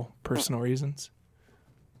multiple personal reasons.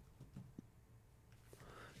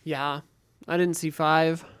 Yeah, I didn't see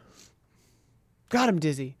 5. God, I'm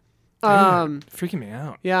dizzy. Freaking me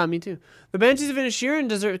out. Yeah, me too. The Banshees of Inisherin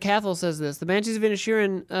deserve. Cathal says this. The Banshees of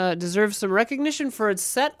Inisherin deserves some recognition for its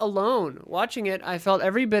set alone. Watching it, I felt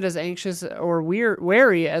every bit as anxious or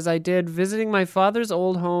wary as I did visiting my father's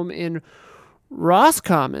old home in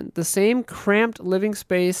Roscommon. The same cramped living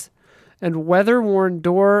space and weather-worn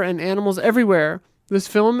door and animals everywhere. This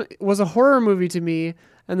film was a horror movie to me,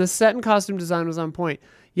 and the set and costume design was on point.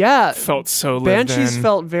 Yeah, Felt so lived Banshees in.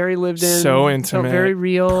 felt very lived in. So intimate. Felt very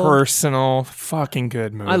real. Personal. Fucking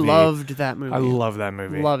good movie. I loved that movie. I love that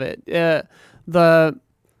movie. Love it.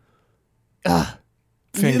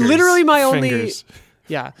 Fingers. Literally my only Fingers.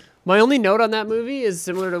 my only note on that movie is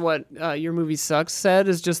similar to what Your Movie Sucks said,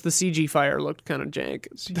 is just the CG fire looked kind of jank.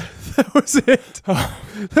 That was it.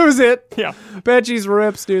 That was it. Yeah. Banshees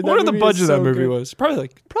rips, dude. What That do the movie is budget of that so movie good. was? Probably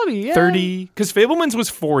like Probably, yeah. 30. Because Fableman's was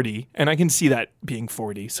 40, and I can see that being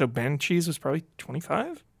 40. So Banshees was probably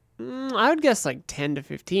 25? I would guess like 10 to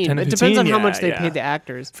 15. 10 to It depends on 15? how Yeah, much they yeah. paid the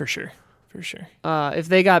actors. For sure. For sure. If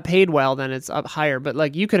they got paid well, then it's up higher. But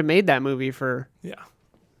like you could have made that movie for Yeah.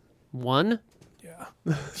 1? Yeah.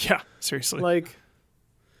 Yeah. Seriously. Like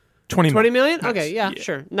 20 20 million? Nice. Okay, yeah, Yeah.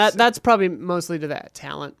 sure. That's probably mostly to that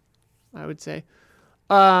talent, I would say.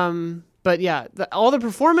 But yeah, all the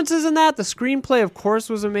performances in that, the screenplay, of course,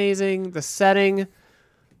 was amazing. The setting,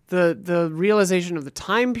 the realization of the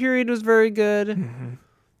time period was very good. Mm-hmm.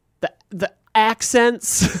 The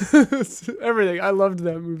accents, everything. I loved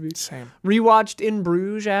that movie. Same. Rewatched In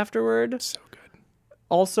Bruges afterward. So good.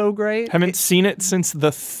 Also great. Haven't seen it since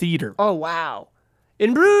the theater. Oh, wow.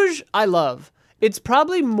 In Bruges, I love. It's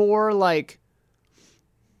probably more like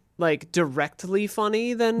directly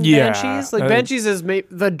funny than Yeah, Banshees. Like Banshees is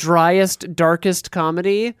the driest, darkest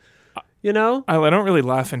comedy, you know? I don't really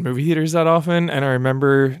laugh in movie theaters that often, and I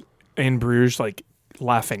remember in Bruges, like,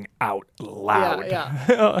 laughing out loud.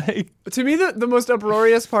 Yeah. Like, To me, the most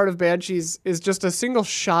uproarious part of Banshees is just a single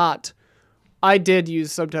shot. I did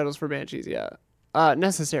use subtitles for Banshees, yeah.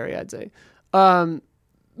 Necessary, I'd say.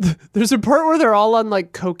 There's a part where they're all on,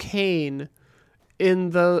 like, cocaine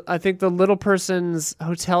in I think the little person's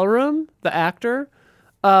hotel room, the actor,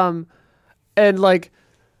 and like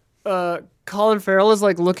Colin Farrell is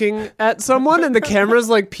like looking at someone and the camera's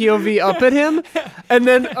like POV up at him, and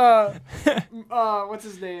then what's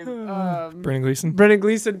his name, Brendan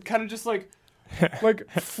Gleeson kind of just like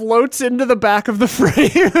floats into the back of the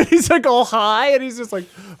frame and he's like all high and he's just like,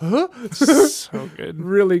 huh? So good.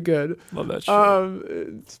 Really good. Love that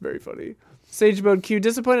shit. It's very funny. Sage Mode Q,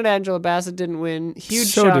 disappointed Angela Bassett didn't win. Huge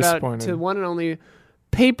So shout out disappointed. to one and only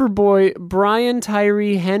Paperboy Brian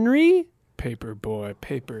Tyree Henry.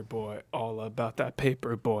 Paperboy, all about that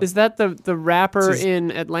Paperboy. Is that the rapper This is-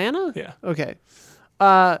 in Atlanta? Yeah. Okay.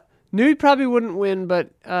 Knew he probably wouldn't win, but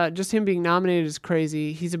just him being nominated is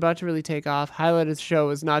crazy. He's about to really take off. Highlight of the show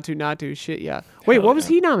is Not To. Shit, yeah. Wait, Hell what was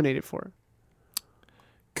yeah. he nominated for?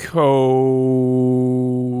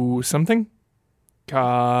 Something?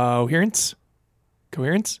 Coherence?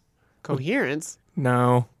 Coherence?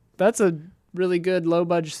 No. That's a really good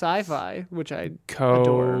low-budget sci-fi, which I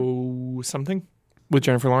adore. Something? With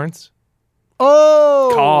Jennifer Lawrence?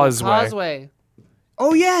 Oh! Causeway.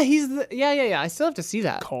 Oh, yeah, he's the... Yeah. I still have to see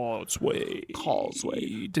that. Causeway.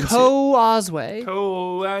 Didn't Causeway.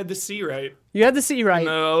 I had the C right. You had the C right.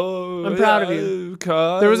 No. I'm proud of you.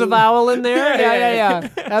 There was a vowel in there? Yeah.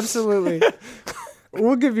 Absolutely.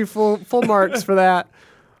 We'll give you full marks for that.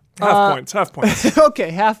 Half points. Okay,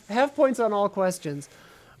 half points on all questions.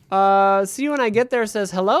 See you when I get there says,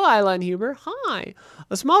 hello, Isla and Huber. Hi.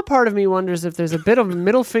 A small part of me wonders if there's a bit of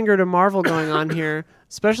middle finger to Marvel going on here,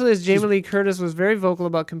 especially as Jamie Lee Curtis was very vocal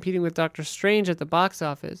about competing with Doctor Strange at the box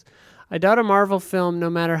office. I doubt a Marvel film, no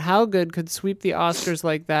matter how good, could sweep the Oscars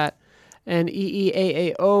like that. And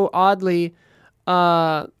EEAAO oddly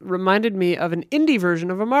reminded me of an indie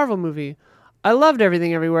version of a Marvel movie. I loved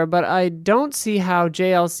Everything Everywhere, but I don't see how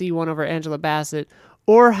JLC won over Angela Bassett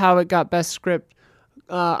or how it got best script.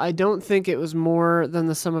 I don't think it was more than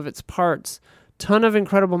the sum of its parts. Ton of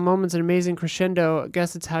incredible moments and amazing crescendo. I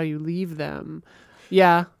guess it's how you leave them.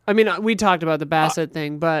 Yeah. I mean, we talked about the Bassett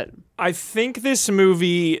thing, but... I think this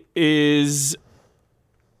movie is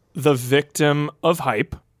the victim of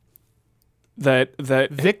hype. That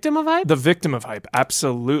Victim of hype? The victim of hype,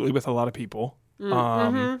 absolutely, with a lot of people.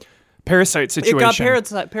 Parasite situation. It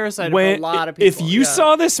got Parasite with a lot of people. If you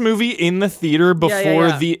saw this movie in the theater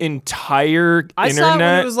before the entire I internet, saw it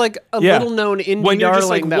when it was like a little-known indie When you're just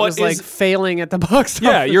darling like, that what was like is- failing at the box office.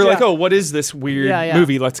 yeah, you're like, oh, what is this weird Yeah.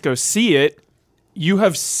 movie? Let's go see it. You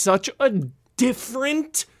have such a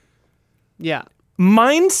different Yeah.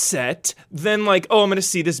 mindset than like, oh, I'm going to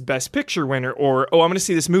see this Best Picture winner, or oh, I'm going to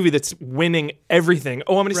see this movie that's winning everything.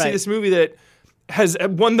 Oh, I'm going to see Right. this movie that has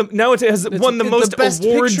won the won the it's most the best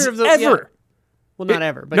awards picture of the- ever. yeah. Well, not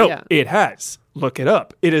ever, but no, yeah. it has. Look it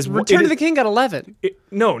up. It is Return of the King got 11.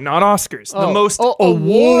 no, not Oscars. Oh. The most Oh,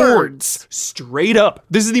 awards. Straight up.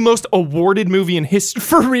 This is the most awarded movie in history.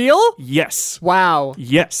 For real? Yes. Wow.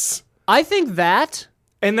 Yes. I think that...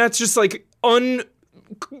 And that's just like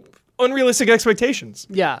unrealistic expectations.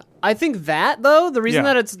 Yeah. I think that, though, the reason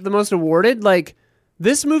Yeah. that it's the most awarded, like,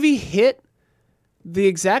 this movie hit the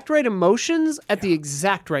exact right emotions at the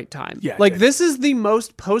exact right time. Yeah, it like, did. this is the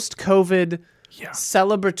most post-COVID Yeah.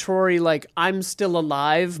 celebratory, like, I'm still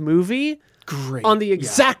alive movie Great. on the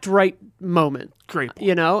exact right moment. Great point.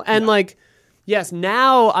 You know? And, like, yes,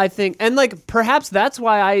 now I think... And, like, perhaps that's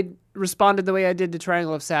why I responded the way I did to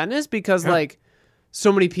Triangle of Sadness, because, like,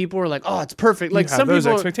 so many people were like, oh, it's perfect. Like, have some those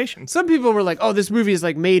people... expectations. Some people were like, oh, this movie is,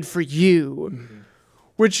 like, made for you.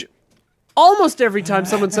 Which... Almost every time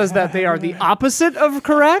someone says that, they are the opposite of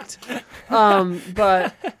correct.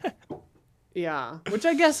 But yeah, which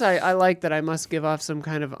I guess I like that I must give off some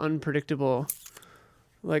kind of unpredictable,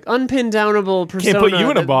 like unpin downable persona. put you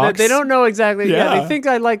in a that box. they don't know exactly. Yeah. Yeah. They think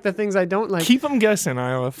I like the things I don't like. Keep them guessing,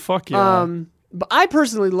 Isla. Fuck yeah. But I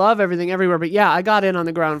personally love Everything Everywhere. But yeah, I got in on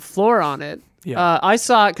the ground floor on it. Yeah. I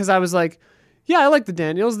saw it because I was like, yeah, I like the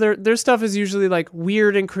Daniels. Their stuff is usually like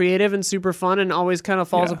weird and creative and super fun and always kind of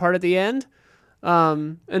falls Yeah. apart at the end.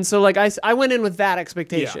 And so like I went in with that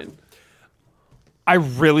expectation. I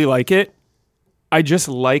really like it. I just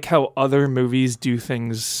like how other movies do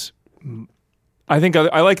things. I think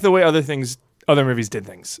I like the way other movies did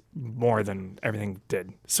things more than everything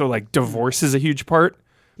did. So like divorce is a huge part.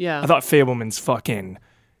 Yeah. I thought Fableman's fucking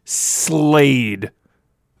slayed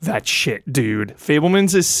that shit, dude.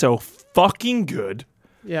 Fableman's is so fucking good.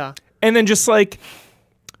 Yeah. And then just like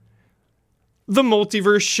the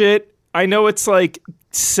multiverse shit. I know it's like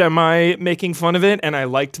semi making fun of it, and I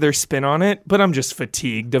liked their spin on it, but I'm just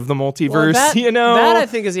fatigued of the multiverse, That I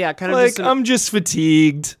think is kind of like just I'm just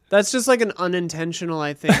fatigued. that's just like an unintentional,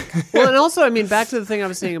 I think. Well, and also, I mean, back to the thing I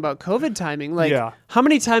was saying about COVID timing. Like, how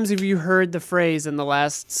many times have you heard the phrase in the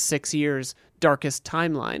last 6 years, darkest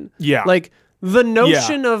timeline? Yeah. Like, the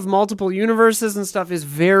notion of multiple universes and stuff is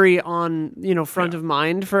very on, front of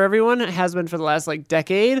mind for everyone. It has been for the last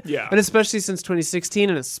decade. Yeah. And especially since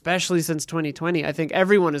 2016 and especially since 2020, I think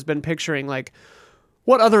everyone has been picturing like,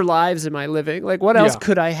 what other lives am I living? Like, what else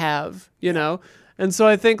could I have, And so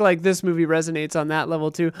I think like this movie resonates on that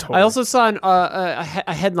level too. Totally. I also saw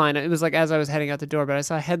a headline. It was like as I was heading out the door, but I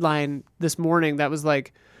saw a headline this morning that was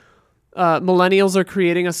like, millennials are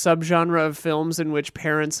creating a subgenre of films in which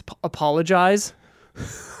parents apologize.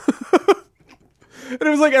 And it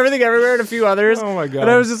was like Everything Everywhere and a few others. Oh my God. And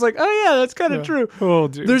I was just like, oh yeah, that's kind of true. Oh,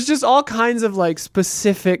 dude. There's just all kinds of like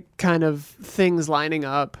specific kind of things lining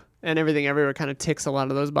up, and Everything Everywhere kind of ticks a lot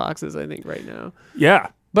of those boxes, I think, right now. Yeah.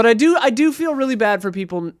 But I do feel really bad for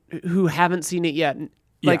people who haven't seen it yet.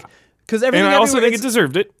 Like, because Everything And I also Everywhere, think it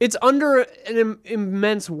deserved it. it's under an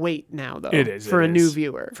immense weight now, though. It is. for it a is. new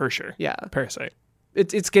viewer. For sure. Yeah. Parasite.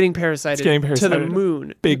 It's getting parasited, to the parasited.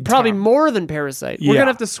 moon. Big Probably time. more than Parasite. We're Yeah.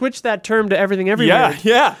 gonna have to switch that term to Everything Everywhere.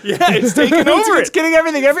 Yeah. It's taking over It's getting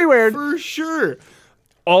Everything Everywhere. For sure.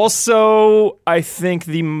 Also, I think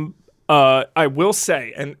I will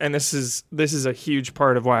say, and this is a huge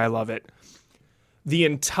part of why I love it. The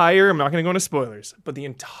entire, I'm not going to go into spoilers, but the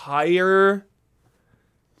entire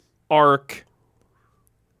arc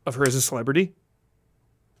of her as a celebrity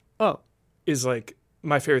Oh. is like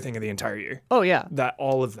my favorite thing of the entire year. Oh yeah.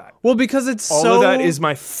 All of that. Well, because it's All so. of that is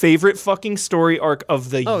my favorite fucking story arc of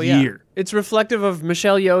the year. It's reflective of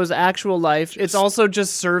Michelle Yeoh's actual life. It's also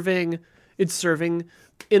just serving. It's serving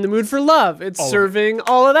In the Mood for Love. It's serving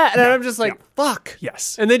all of that, and I'm just like, fuck.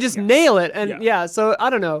 Yes. And they just nail it, and so I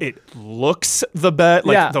don't know. It looks the best,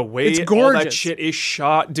 like the way it's all gorgeous. that shit is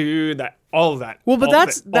shot, dude. All of that. Well, but all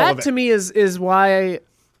that to me is why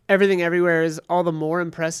Everything Everywhere is all the more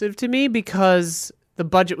impressive to me, because the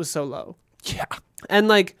budget was so low. Yeah. And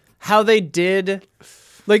like how they did,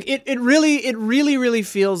 like it really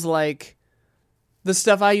feels like the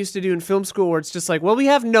stuff I used to do in film school, where it's just like, well, we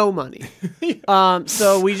have no money,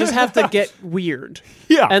 so we just have to get weird,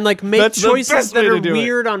 and like make That's the choices best that way to are do it.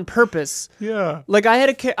 weird on purpose. Yeah. Like I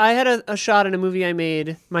had a shot in a movie I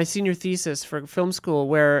made, my senior thesis for film school,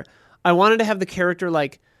 where I wanted to have the character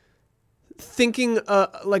like thinking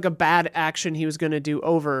like a bad action he was going to do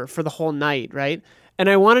over for the whole night, right? And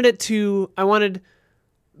I wanted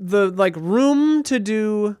the like room to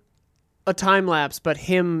do a time lapse, but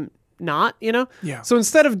him not, Yeah. So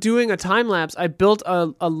instead of doing a time lapse, I built a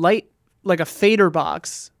light, like a fader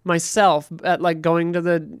box myself at like going to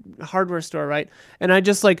the hardware store, right? And I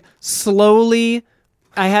just like slowly,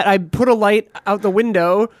 I put a light out the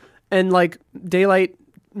window and like daylight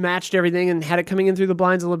matched everything and had it coming in through the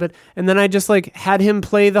blinds a little bit, and then I just like had him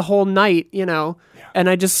play the whole night, and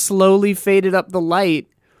I just slowly faded up the light,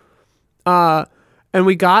 and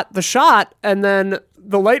we got the shot, and then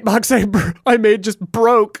the light box I made just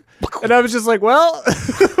broke, and I was just like, well,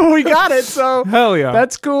 we got it, so Hell yeah.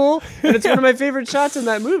 that's cool, and it's one of my favorite shots in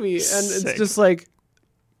that movie, and Sick. it's just like,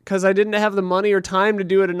 because I didn't have the money or time to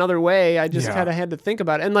do it another way, I just kind of had to think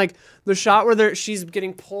about it, and like the shot where she's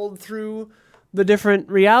getting pulled through the different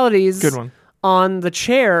realities. Good one. On the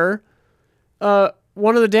chair,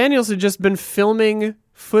 one of the Daniels had just been filming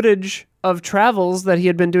footage of travels that he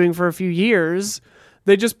had been doing for a few years.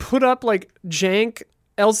 They just put up like jank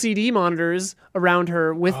LCD monitors around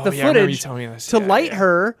her with the I remember you footage telling me this. to light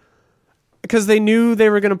her, because they knew they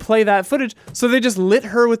were going to play that footage. So they just lit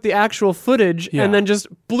her with the actual footage and then just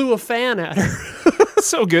blew a fan at her.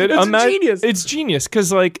 So good. It's genius. It's genius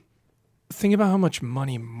because, like, think about how much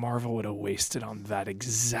money Marvel would have wasted on that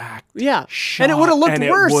exact shot. And it would have looked and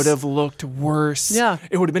worse. It would have looked worse. Yeah.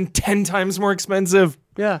 It would have been 10 times more expensive.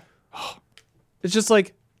 Yeah. It's just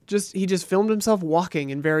like, he just filmed himself walking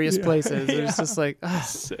in various places. It's just like,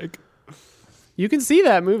 Sick. You can see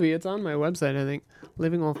that movie. It's on my website, I think.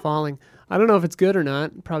 Living While Falling. I don't know if it's good or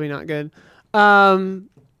not. Probably not good.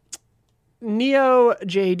 Neo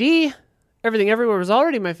JD. Everything Everywhere was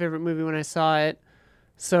already my favorite movie when I saw it.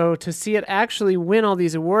 So to see it actually win all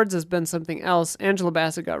these awards has been something else. Angela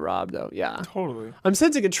Bassett got robbed, though. Yeah. Totally. I'm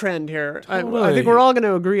sensing a trend here. I Totally. think we're all going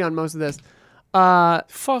to agree on most of this.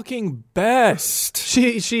 Fucking best.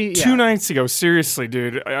 She 2 nights ago, seriously,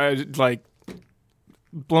 dude. I like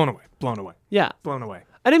blown away. Yeah. Blown away.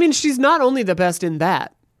 And I mean, she's not only the best in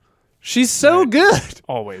that. She's so good.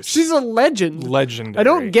 Always. She's a legend. legendary. I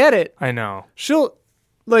don't get it. I know. She'll,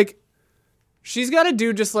 like, She's got to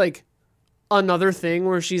do just like another thing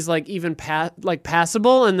where she's like even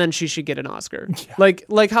passable, and then she should get an Oscar. Yeah.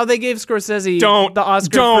 Like how they gave Scorsese the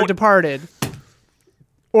Oscar for Departed.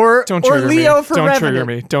 Or Leo for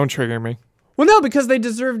Revenant. Don't trigger me. Well, no, because they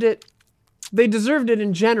deserved it. They deserved it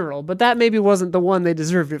in general, but that maybe wasn't the one they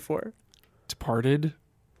deserved it for. Departed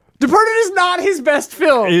is not his best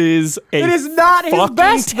film. It is not his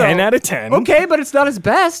best. 10 out of 10. Okay, but it's not his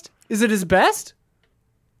best. Is it his best?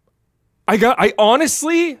 I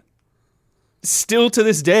honestly, still to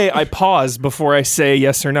this day, I pause before I say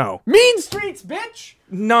yes or no. Mean Streets, bitch.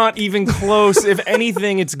 Not even close. If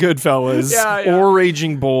anything, it's Goodfellas or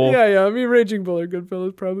Raging Bull. Yeah. I mean, Raging Bull or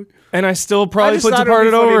Goodfellas probably. And I still probably put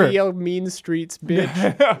Departed over. To yell Mean Streets,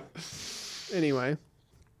 bitch. Anyway,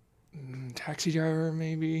 Taxi Driver,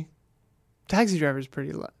 maybe. Taxi Driver's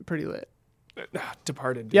pretty lit.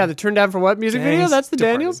 Departed. Dude. Yeah, the Turned Down for What music video? That's the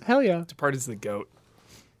Departed. Daniels? Hell yeah. Departed's the GOAT.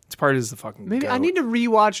 Departed is the fucking Maybe goat. I need to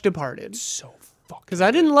rewatch Departed. So fucking because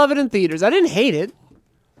I didn't love it in theaters. I didn't hate it,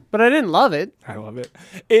 but I didn't love it. I love it.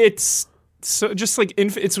 It's so just like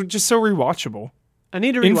it's just so rewatchable. I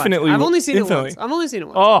need to rewatch it. I've only seen it once.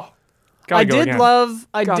 Oh, I did love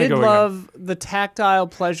the tactile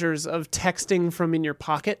pleasures of texting from in your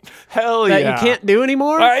pocket. Hell that yeah. you can't do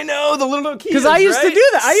anymore. I know the little keys. Because I used to do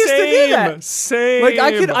that. Same. Like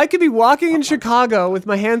I could be walking in Chicago with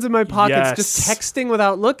my hands in my pockets, just texting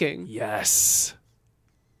without looking. Yes.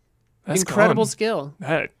 That's incredible gone. skill.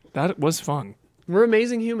 That was fun. We're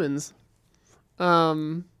amazing humans.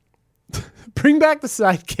 Bring back the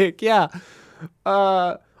sidekick. Yeah.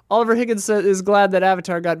 Oliver Higgins is glad that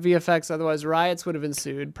Avatar got VFX, otherwise riots would have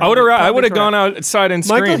ensued. I would have gone outside and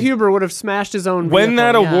screamed. Michael Huber would have smashed his own When vehicle,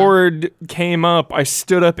 that award came up, I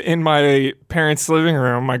stood up in my parents' living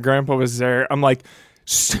room. My grandpa was there. I'm like,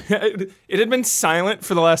 it had been silent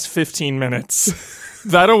for the last 15 minutes.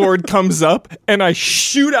 That award comes up, and I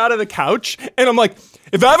shoot out of the couch, and I'm like,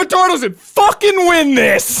 if Avatar doesn't fucking win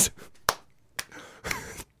this!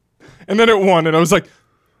 And then it won, and I was like,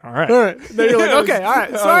 all right. Then you're like, okay, all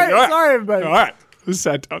right. Sorry, everybody. All right.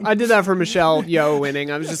 Sat down. I did that for Michelle Yeoh winning.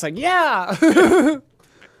 I was just like, yeah.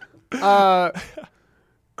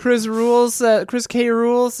 Chris K.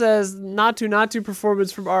 Rule says, not to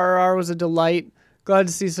performance from RRR was a delight. Glad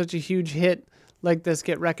to see such a huge hit like this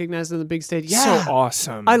get recognized on the big stage. Yeah. So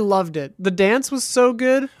awesome. I loved it. The dance was so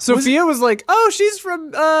good. Sophia was like, "Oh, she's from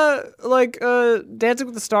Dancing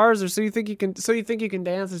with the Stars," or so you think you can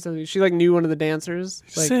dance or something. She like knew one of the dancers.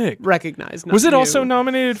 Like, sick. Recognized. Was it also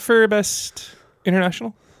nominated for Best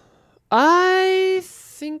International? I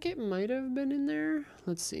think it might have been in there.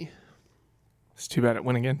 Let's see. It's too bad it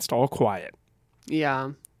went against All Quiet. Yeah.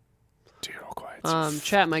 Dude, All Quiet.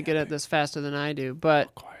 Chat might get at this faster than I do, but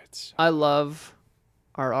All Quiet's. I love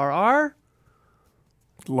RRR.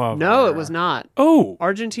 Love. No, RRR. it was not. Oh,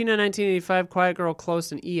 Argentina 1985, Quiet Girl,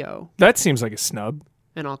 Close, and EO. That seems like a snub.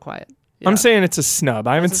 And All Quiet. Yeah. I'm saying it's a snub.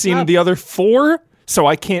 I haven't seen snub. the other four, so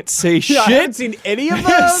I can't say shit. I haven't seen any of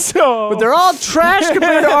those, so... but they're all trash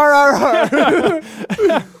compared to RRR.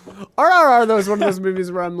 RRR, though, is one of those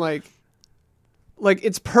movies where I'm like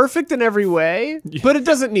it's perfect in every way, but it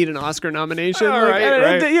doesn't need an Oscar nomination.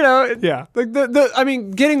 Right. Yeah. Like I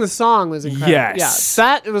mean, getting the song was incredible. Yes.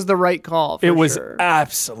 Yeah, that was the right call. It was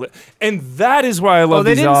absolute, and that is why I love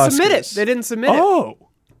these Oscars. They didn't submit it. Oh,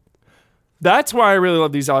 that's why I really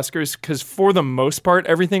love these Oscars, because for the most part,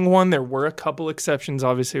 everything won. There were a couple exceptions,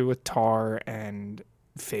 obviously, with Tar and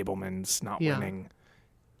Fabelman's not winning.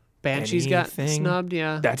 Banshees got snubbed.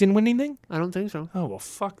 Yeah, that didn't win anything. I don't think so. Oh well,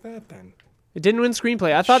 fuck that then. It didn't win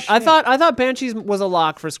screenplay. I thought Banshees was a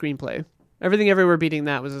lock for screenplay. Everything Everywhere beating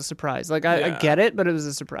that was a surprise. Like I get it, but it was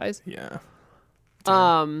a surprise. Yeah.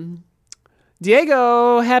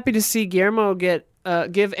 Diego, happy to see Guillermo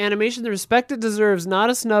give animation the respect it deserves. Not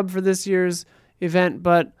a snub for this year's event,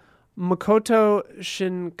 but Makoto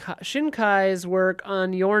Shinkai's work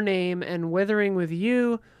on Your Name and Withering with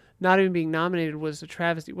You not even being nominated was a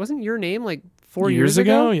travesty. Wasn't Your Name like 4 years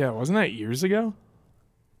ago? Yeah, wasn't that years ago?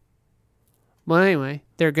 Well, anyway,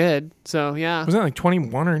 they're good. So, yeah. Wasn't that like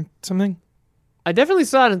 21 or something? I definitely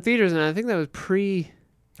saw it in theaters, and I think that was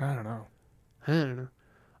I don't know.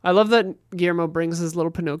 I love that Guillermo brings his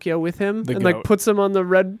little Pinocchio with him and goat. like puts him on the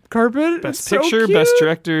red carpet. Best It's picture, so cute. best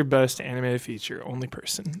director, best animated feature. Only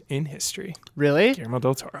person in history. Really? Guillermo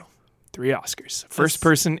del Toro. 3 Oscars. First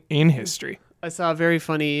person in history. I saw a very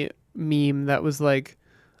funny meme that was like,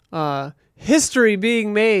 history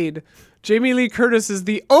being made. Jamie Lee Curtis is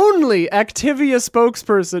the only Activia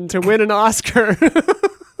spokesperson to win an Oscar.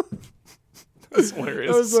 That's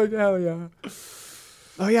hilarious. I was like, hell yeah.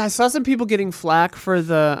 Oh yeah, I saw some people getting flack for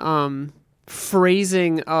the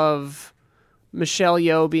phrasing of Michelle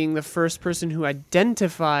Yeoh being the first person who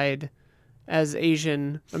identified as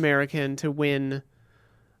Asian American to win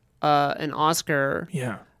an Oscar.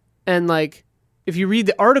 Yeah. And like, if you read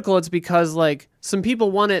the article, it's because like some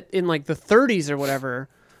people won it in like the 30s or whatever,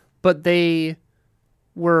 but they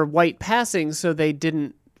were white passing, so they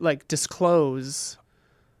didn't like disclose.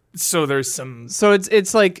 So there's some. So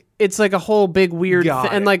it's like a whole big weird Got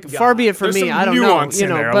thing. And it, like got far be it. it from There's me, some I don't know, nuance you in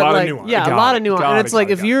know, there, a but lot of like nuance. yeah, a Got lot it, of nuance. got And it, it's like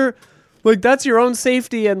got if it. you're like that's your own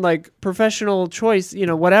safety and like professional choice, you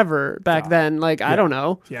know, whatever back then. Like I don't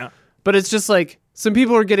know, Yeah. but it's just like some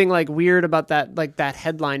people are getting like weird about that, like that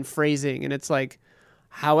headline phrasing, and it's like,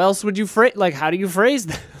 how else would you phrase? Like, how do you phrase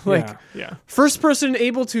that? Like, Yeah. first person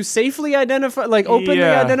able to safely identify, like openly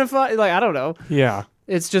Yeah. identify. Like, I don't know. Yeah.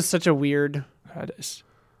 It's just such a weird. That is.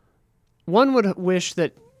 One would wish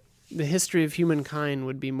that the history of humankind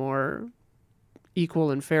would be more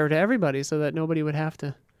equal and fair to everybody, so that nobody would have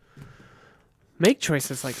to make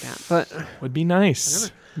choices like that. But Would be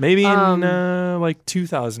nice. Maybe in like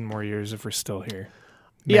 2,000 more years if we're still here.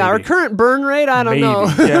 yeah, our Maybe. current burn rate, I don't Maybe. know.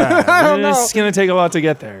 Yeah. I don't know. It's going to take a lot to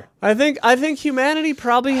get there. I think humanity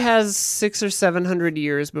probably has 600 or 700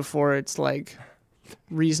 years before it's like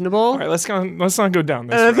reasonable. All right, let's not go down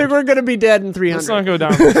this And I think road. we're gonna be dead in 300. Let's not go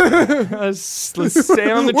down this road. Let's stay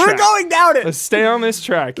on the We're track. going down it. Let's stay on this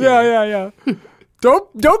track. here. Yeah.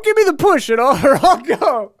 Don't give me the push or I'll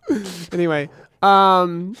go. Anyway,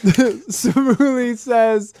 Samuli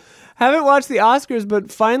says, haven't watched the Oscars,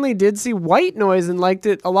 but finally did see White Noise and liked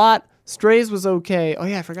it a lot. Strays was okay. Oh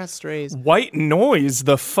yeah, I forgot Strays. White Noise,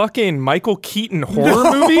 the fucking Michael Keaton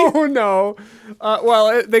horror movie? Oh no.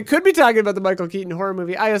 Well, they could be talking about the Michael Keaton horror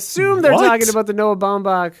movie. I assume they're What? talking about the Noah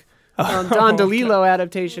Baumbach, Don DeLillo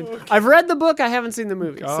adaptation. I've read the book. I haven't seen the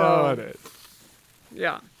movie. Got so it.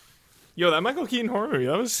 yeah. Yo, that Michael Keaton horror movie,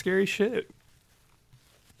 that was scary shit.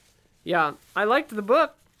 Yeah, I liked the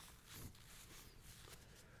book.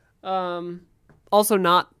 Also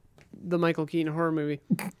not the Michael Keaton horror movie.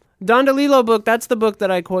 Don DeLillo book, that's the book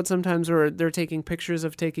that I quote sometimes where they're taking pictures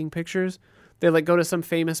of taking pictures. They like go to some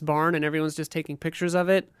famous barn and everyone's just taking pictures of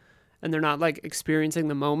it and they're not like experiencing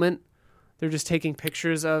the moment. They're just taking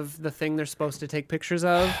pictures of the thing they're supposed to take pictures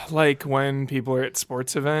of. Like when people are at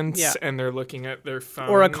sports events Yeah. and they're looking at their phone.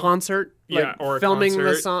 Or a concert. Like Yeah, or a filming the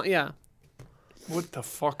concert. song. Yeah. What the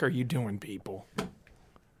fuck are you doing, people?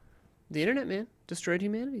 The internet, man, destroyed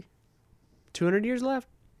humanity. 200 years left.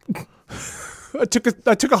 I took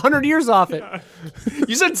 100 years off it.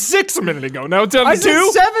 You said 6 a minute ago. Now it's down I to said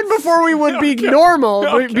 2? 7 before we would be normal,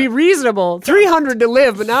 Okay. be reasonable. 300 to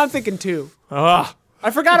live, but now I'm thinking 2. Ah, I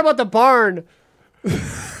forgot about the barn.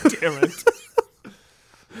 damn it.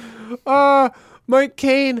 Mike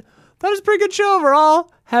Cain, that was a pretty good show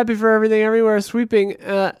overall. Happy for everything everywhere. Sweeping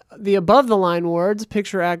the above the line awards.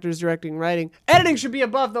 Picture, actors, directing, writing. Editing should be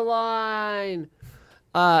above the line.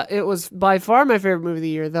 It was by far my favorite movie of the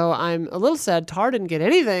year, though I'm a little sad Tar didn't get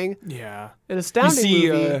anything. Yeah. An astounding You see,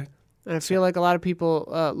 movie. And I feel like a lot of people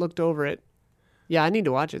looked over it. Yeah, I need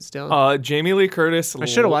to watch it still. Jamie Lee Curtis. I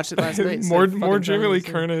should have watched it last night. instead more of more fucking Jamie trying Lee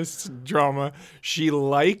to Curtis drama. She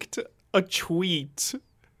liked a tweet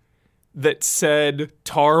that said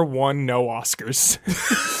Tar won no Oscars.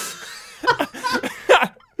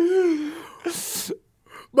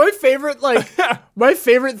 My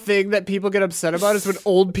favorite thing that people get upset about is when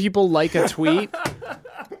old people like a tweet.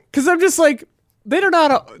 Because I'm just like, they don't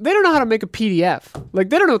know how to make a PDF. Like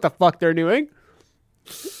they don't know what the fuck they're doing.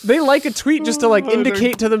 They like a tweet just to like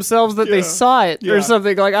indicate to themselves that they saw it or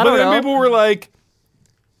something. Like I but don't then know. people were like,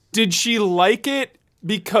 did she like it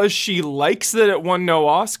because she likes that it won no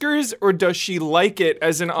Oscars, or does she like it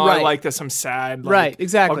as an I Right. like this, I'm sad. Like, Right,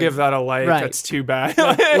 exactly. I'll give that a like. Right. That's too bad.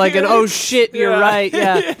 Like an oh shit, you're Yeah. right.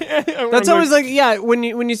 Yeah. That's Everyone always looks- like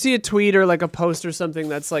when you see a tweet or like a post or something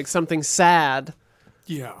that's like something sad,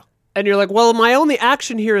 yeah, and you're like, well, my only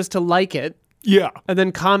action here is to like it, yeah, and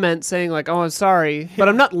then comment saying like, oh, I'm sorry, but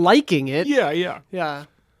I'm not liking it. yeah, yeah. Yeah.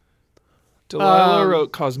 Delilah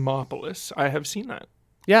wrote Cosmopolis. I have seen that.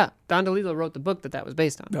 Yeah. Don DeLillo wrote the book that was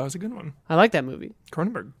based on. That was a good one. I like that movie.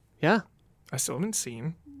 Cronenberg. Yeah. I still haven't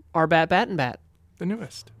seen Our Bat and Bat. the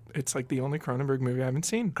newest. It's like the only Cronenberg movie I haven't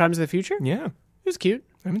seen. Crimes of the Future? Yeah, It was cute.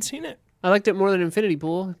 I haven't seen it. I liked it more than Infinity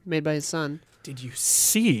Pool, made by his son. Did you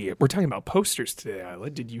see? We're talking about posters today,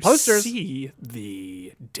 Isla. Did you Posters? see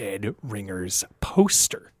the Dead Ringers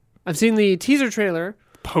poster? I've seen the teaser trailer.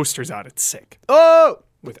 Poster's out. It's sick. Oh!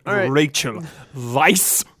 With All right. Rachel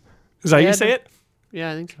Weisz. Is that how you Dead- say it?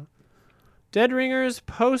 Yeah, I think so. Dead Ringers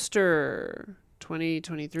poster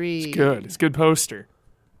 2023. It's good. It's a good poster.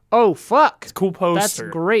 Oh, fuck. Cool That's poster.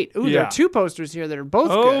 great. Ooh, there Yeah. are 2 posters here that are both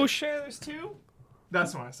Oh, good. shit. There's 2?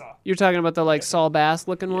 That's what I saw. You're talking about the like Saul Bass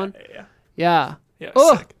looking one? Yeah. Yeah. Yeah.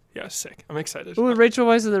 Oh! Sick. Yeah, sick. I'm excited. Ooh, Rachel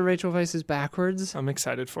Weisz and then Rachel Weisz is backwards. I'm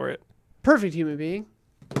excited for it. Perfect human being.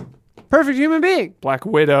 Perfect human being. Black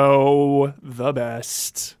Widow, the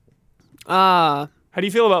best. How do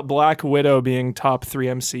you feel about Black Widow being top 3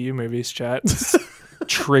 MCU movies, chat?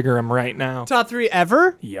 Trigger him right now. Top 3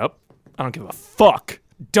 ever? Yep. I don't give a fuck.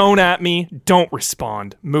 Don't at me. Don't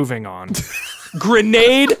respond. Moving on.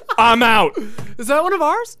 Grenade. I'm out. Is that one of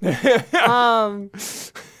ours?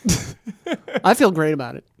 I feel great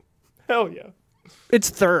about it. Hell yeah. It's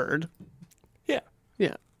third. Yeah.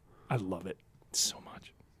 Yeah. I love it so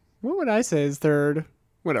much. What would I say is third?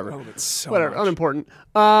 Whatever. I love it so Whatever. much. Unimportant.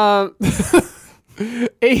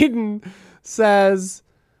 Aiden says,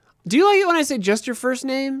 do you like it when I say just your first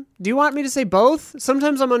name? Do you want me to say both?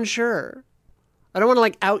 Sometimes I'm unsure. I don't want to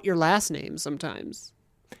like out your last name sometimes.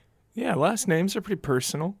 Yeah, last names are pretty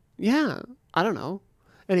personal. Yeah. I don't know.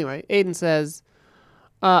 Anyway, Aiden says,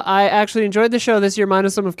 I actually enjoyed the show this year,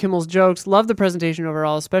 minus some of Kimmel's jokes. Loved the presentation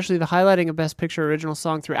overall, especially the highlighting of Best Picture Original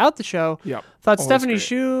Song throughout the show. Yep. Thought Always Stephanie great.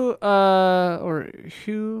 Hsu, or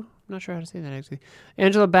Hugh, I'm not sure how to say that actually.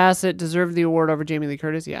 Angela Bassett deserved the award over Jamie Lee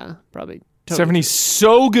Curtis. Yeah, probably. Totally. Stephanie's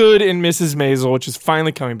so good in Mrs. Maisel, which is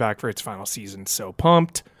finally coming back for its final season. So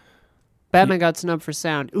pumped. Batman got snubbed for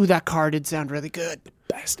sound. Ooh, that car did sound really good.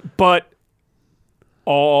 Best. But,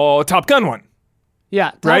 Top Gun one.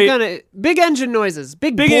 Yeah, Top Right? Gun, big engine noises,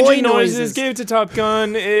 big Big boy engine noises. Gave it to Top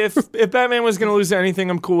Gun. If Batman was going to lose to anything,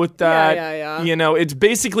 I'm cool with that. Yeah. You know, it's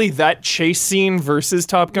basically that chase scene versus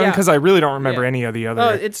Top Gun Yeah. because I really don't remember Yeah. any of the other. Oh,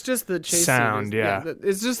 it's just the chase Sound, scene yeah.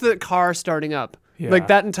 it's just the car starting up. Yeah. Like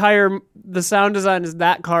that the sound design is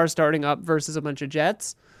that car starting up versus a bunch of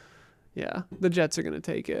jets. Yeah, the jets are gonna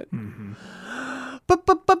take it. But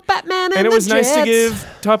Batman and it the was nice to Jets.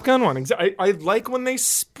 give Top Gun one. I like when they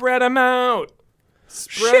spread them out.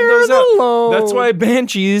 Spread Share those the out. load. That's why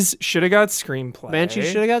Banshees should have got screenplay. Banshee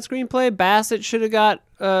should have got screenplay. Bassett should have got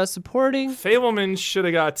supporting. Fableman should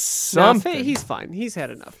have got No, something. he's fine. He's had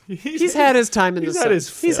enough. He's had his time in the he's sun. had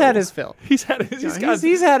his He's fill. had his fill. He's had his.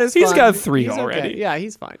 He's had his. He's fun. got 3 He's okay. already. Yeah,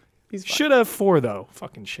 he's fine. He's fine. Should have 4 though.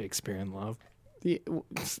 Fucking Shakespeare in Love. Yeah,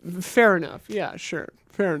 fair enough. Yeah, sure.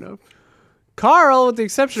 Fair enough. Carl, with the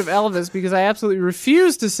exception of Elvis, because I absolutely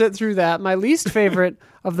refuse to sit through that, my least favorite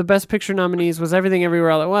of the Best Picture nominees was Everything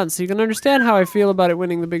Everywhere All at Once. So you can understand how I feel about it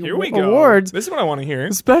winning the big Here we go. awards, This is what I want to hear.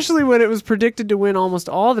 especially when it was predicted to win almost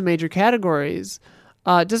all the major categories.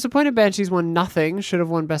 Disappointed Banshees won nothing. Should have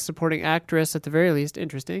won Best Supporting Actress at the very least.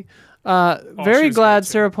 Interesting. Very was glad great, too.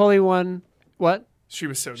 Sarah Polley won. What? She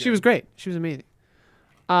was so good. She was great. She was amazing.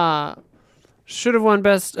 Should have won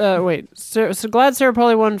best. So glad Sarah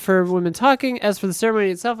Polley won for Women Talking. As for the ceremony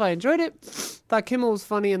itself, I enjoyed it. Thought Kimmel was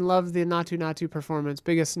funny and loved the Natu Natu performance.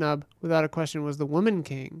 Biggest snub, without a question, was the Woman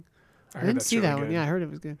King. I heard didn't that's see really that one. good. Yeah, I heard it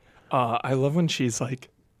was good. I love when she's like,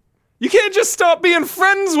 "You can't just stop being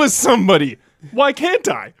friends with somebody." Why can't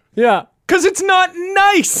I? Yeah, Because it's not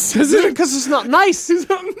nice. because it's not nice. It's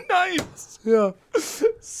not nice. Yeah,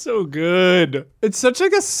 So good. it's such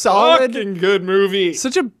like a solid, Fucking good movie.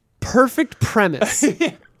 such a perfect premise.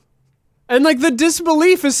 And like the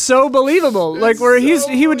disbelief is so believable. Like where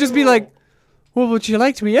he would just be like, "Well, what you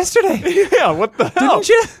liked me yesterday, Yeah, what the hell? didn't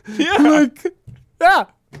you?" Yeah. Like, yeah,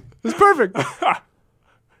 it's perfect.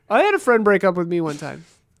 I had a friend break up with me one time.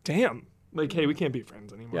 Damn. Like, hey, we can't be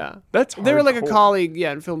friends anymore. Yeah. That's They were like a hardcore. colleague,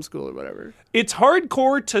 yeah, in film school or whatever. It's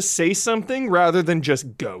hardcore to say something rather than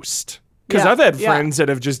just ghost. Because Yeah, I've had yeah. friends that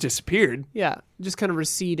have just disappeared. Yeah, just kind of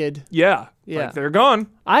receded. Yeah. Yeah. Like, they're gone.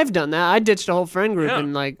 I've done that. I ditched a whole friend group Yeah.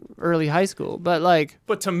 in like early high school, but like,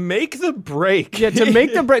 But to make the break. yeah, to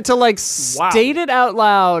make the break, to like state it out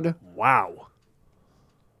loud, Wow.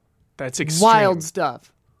 That's extreme. wild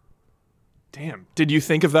stuff. Damn. Did you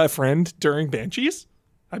think of that friend during Banshees?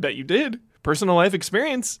 I bet you did. Personal life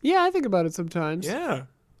experience. Yeah, I think about it sometimes. Yeah.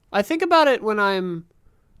 I think about it when I'm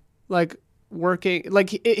like working,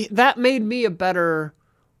 like that made me a better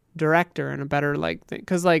director and a better like thing.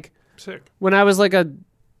 Cause like Sick. when I was like a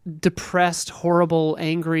depressed, horrible,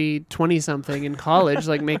 angry 20-something in college,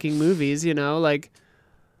 like making movies, you know, like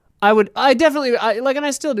I definitely and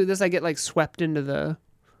I still do this. I get like swept into the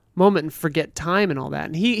moment and forget time and all that.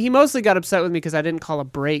 And he mostly got upset with me because I didn't call a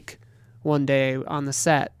break one day on the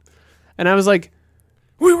set. And I was like,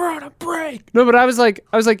 We were on a break. no, but I was like,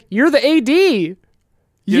 you're the AD.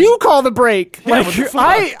 You call the break. Like, what the fuck?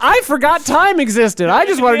 I forgot time existed. I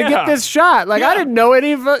just wanted to get this shot. Like, I didn't know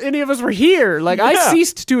any of us were here. Like, I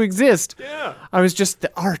ceased to exist. Yeah. I was just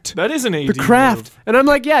the art, That is an AD the craft. move. And I'm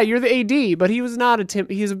like, yeah, you're the AD, but he was not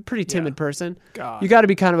he's a pretty timid person. God. You got to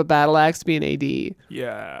be kind of a battle axe to be an AD.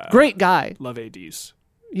 Yeah. Great guy. Love ADs.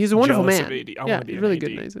 He's a wonderful Jealous man. of AD. I yeah, wanna be he's an really AD.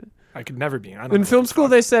 good. Nice. I could never be. I don't In know film what the school,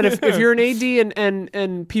 fuck. they said if you're an AD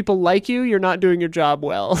and people like you, you're not doing your job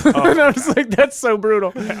well. Oh, and I was like, that's so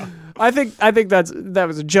brutal. Yeah. I think that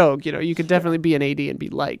was a joke. You know, you could definitely be an AD and be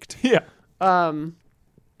liked. Yeah.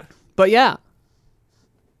 But yeah,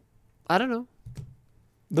 I don't know.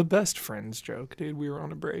 The best friends joke, dude. We were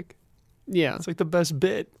on a break. Yeah, It's like the best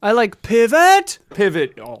bit. I like pivot.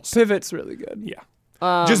 Pivot also. Pivot's really good.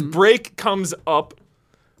 Yeah. Just break comes up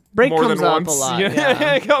Break more comes than up once. a lot.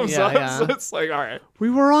 Yeah, it comes Yeah, up. yeah. So it's like, all right. We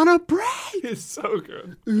were on a break. It's so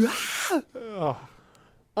good.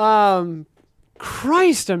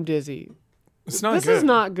 Christ, I'm dizzy. It's not This good. is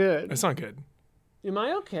not good. It's not good. Am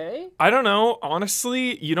I okay? I don't know.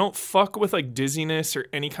 Honestly, you don't fuck with like dizziness or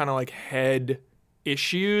any kind of like head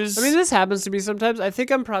issues. I mean, this happens to me sometimes. I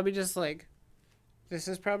think I'm probably just like, this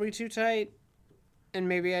is probably too tight, and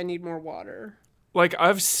maybe I need more water. like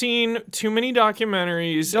I've seen too many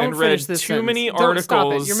documentaries Don't and read finish this too sentence. many Don't, stop it.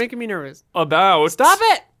 articles You're making me nervous. about Stop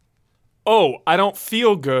it! oh, I don't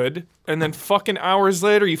feel good, and then fucking hours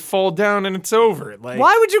later you fall down and it's over. Like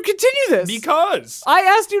Why would you continue this? Because I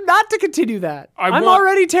asked you not to continue that. I'm want-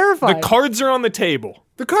 already terrified. the cards are on the table.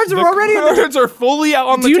 The cards are already in the cards are fully out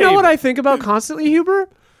on the Do you table. know what I think about constantly, Huber?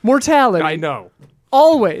 Mortality. I know.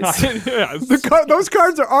 Always. Yes. Those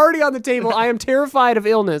cards are already on the table. I am terrified of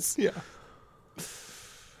illness. Yeah.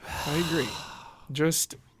 I agree.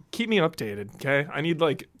 Just keep me updated, okay? I need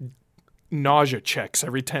like nausea checks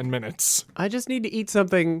every 10 minutes. I just need to eat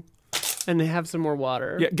something and have some more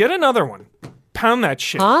water. Yeah, get another one. Pound that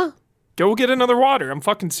shit. Huh? Go get another water. I'm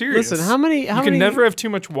fucking serious. Listen, how many? You can never have too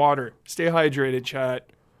much water. Stay hydrated, chat.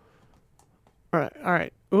 All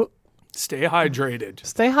right. Ooh, Stay hydrated.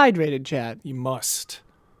 stay hydrated, Chad. You must.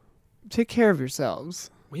 Take care of yourselves.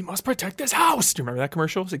 We must protect this house. Do you remember that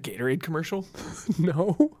commercial? It was a Gatorade commercial.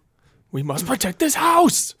 No. We must protect this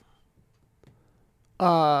house.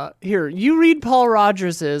 Here, you read Paul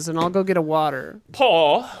Rogers's, and I'll go get a water.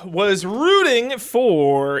 Paul was rooting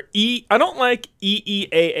for I don't like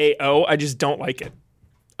EEAAO. I just don't like it.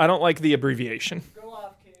 I don't like the abbreviation. Go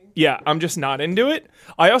off, King. Yeah, I'm just not into it.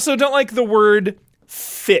 I also don't like the word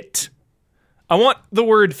fit. I want the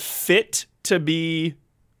word fit to be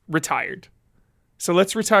retired. So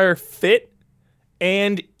let's retire fit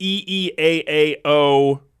and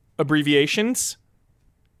EEAAO abbreviations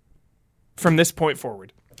from this point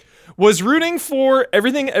forward. Was rooting for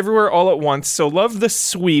Everything Everywhere All at Once, so love the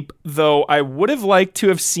sweep, though I would have liked to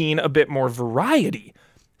have seen a bit more variety.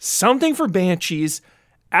 Something for Banshees.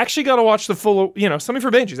 Actually got to watch the full, something for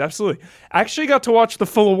Banshees, absolutely. Actually got to watch the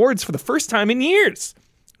full awards for the first time in years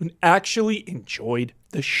and actually enjoyed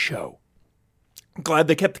the show. Glad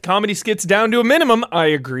they kept the comedy skits down to a minimum. I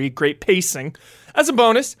agree. Great pacing. As a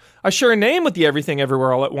bonus, I share a name with the Everything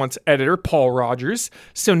Everywhere All at Once editor, Paul Rogers,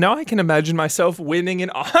 so now I can imagine myself winning an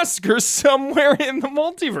Oscar somewhere in the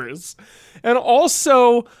multiverse. And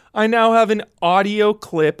also, I now have an audio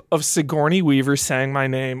clip of Sigourney Weaver saying my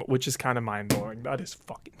name, which is kind of mind-blowing. That is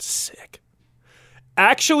fucking sick.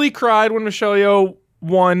 Actually cried when Michelle Yeoh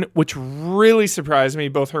won, which really surprised me,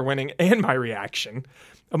 both her winning and my reaction.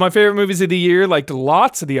 Of my favorite movies of the year, liked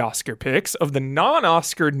lots of the Oscar picks. Of the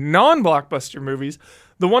non-Oscar, non-blockbuster movies,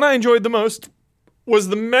 the one I enjoyed the most was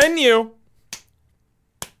The Menu.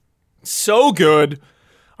 So good.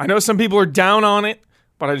 I know some people are down on it,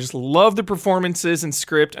 but I just love the performances and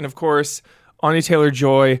script. And of course, Anya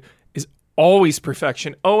Taylor-Joy is always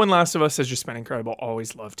perfection. Oh, and Last of Us has just been incredible.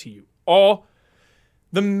 Always love to you all.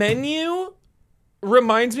 The Menu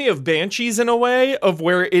reminds me of Banshees in a way, of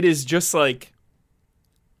where it is just like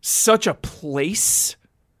such a place,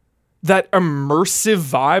 that immersive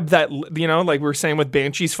vibe that, like we were saying with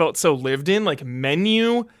Banshees felt so lived in. Like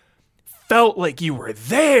Menu felt like you were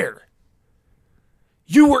there.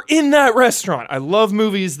 You were in that restaurant. I love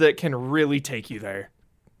movies that can really take you there.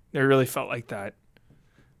 It really felt like that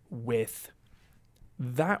with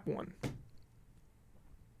that one. It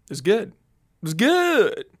was good. It was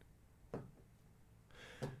good.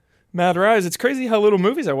 Mad Rise. It's crazy how little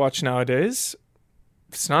movies I watch nowadays.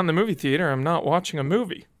 If it's not in the movie theater, I'm not watching a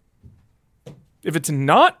movie. If it's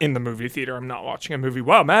not in the movie theater, I'm not watching a movie.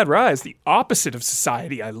 Wow, Mad Rise, the opposite of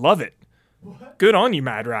society. I love it. What? Good on you,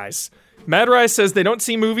 Mad Rise. Mad Rise says they don't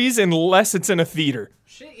see movies unless it's in a theater.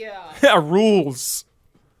 Shit, yeah. Yeah, rules.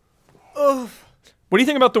 Ugh. What do you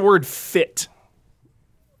think about the word fit?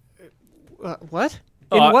 What?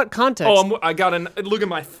 In what context? Oh, I got an look at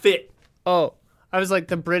my fit. Oh, I was like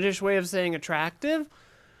the British way of saying attractive.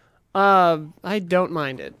 I don't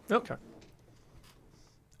mind it. Okay.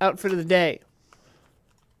 Outfit of the day.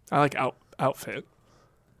 I like outfit.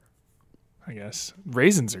 I guess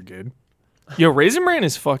raisins are good. Yo, Raisin Bran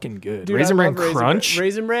is fucking good. Dude, Raisin I Bran love Crunch.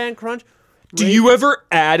 Raisin Bran Crunch. Do you ever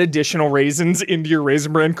add additional raisins into your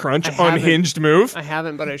Raisin Bran Crunch? haven't. Unhinged move. I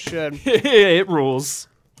haven't, but I should. It rules.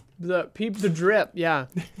 The drip, yeah.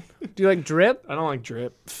 Do you like drip? I don't like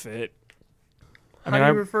drip fit. How do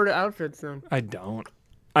you refer to outfits then? I don't.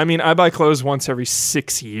 I mean, I buy clothes once every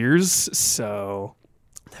 6 years, so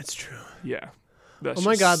That's true. yeah. That's Oh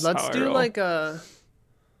my god, just let's how I do roll. like a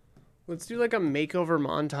makeover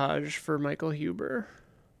montage for Michael Huber.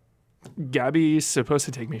 Gabby's supposed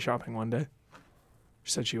to take me shopping one day.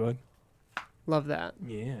 She said she would. Love that.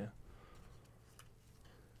 Yeah.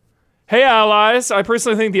 Hey, allies. I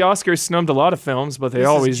personally think the Oscars snubbed a lot of films, but they This is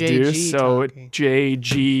always do. JG So, talking.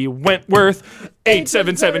 JG Wentworth,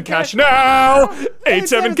 877 cash now.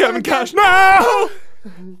 87 Kevin cash now.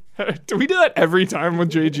 Do we do that every time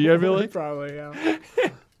with JG, I feel like? Probably,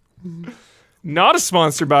 yeah. Not a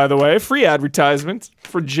sponsor, by the way. Free advertisement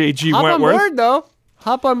for JG Hop Wentworth. on board, though.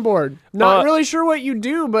 Hop on board. Not Uh, really sure what you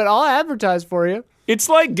do, but I'll advertise for you. It's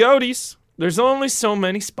like Goaties. There's only so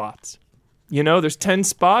many spots. You know, there's 10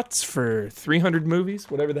 spots for 300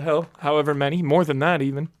 movies, whatever the hell, however many, more than that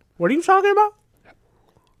even. What are you talking about?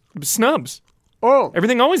 Snubs. Oh,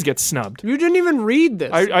 Everything always gets snubbed. you didn't even read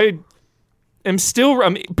this. I am still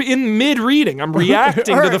I'm in mid-reading. I'm reacting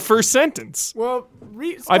to Alright. the first sentence. well,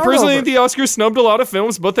 I personally think the Oscars snubbed a lot of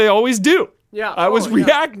films, but they always do. Yeah. I was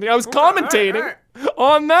reacting. I was commentating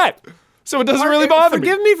on that. So it doesn't really bother me.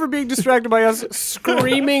 Forgive me for being distracted by us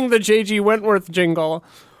screaming the J.G. Wentworth jingle.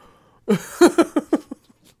 I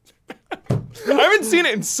haven't seen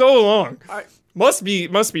it in so long. Must be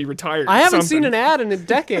retired. I haven't seen an ad in a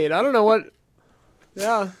decade. I don't know what.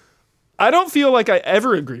 Yeah. I don't feel like I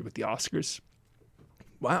ever agree with the Oscars.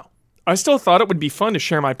 Wow. I still thought it would be fun to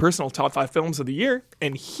share my personal top 5 films of the year,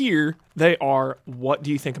 and here they are. What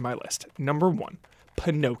do you think of my list? Number 1,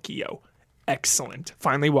 Pinocchio. Excellent.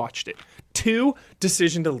 Finally watched it. 2,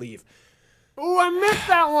 Decision to Leave. Oh, I missed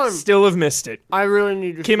that one. Still have missed it. I really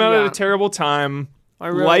need to. Came see out at a that. terrible time.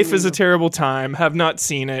 really Life need is a to- terrible time. Have not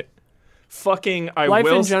seen it. Fucking, Life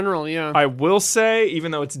in general, yeah. I will say,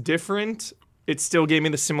 even though it's different, it still gave me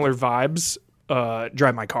the similar vibes.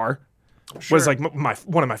 Drive My Car was like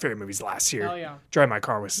one of my favorite movies last year. Hell yeah. Drive My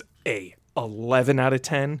Car was a 11 out of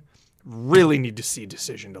 10. Really need to see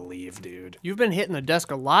Decision to Leave, dude. You've been hitting the desk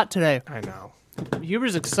a lot today. I know.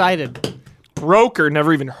 Huber's excited. Broker,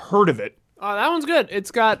 never even heard of it. Oh, that one's good.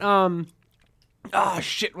 It's got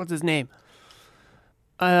shit, what's his name?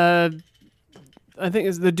 I think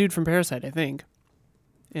it's the dude from Parasite, I think.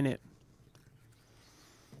 In it.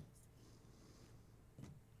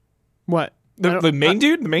 What? I don't- The main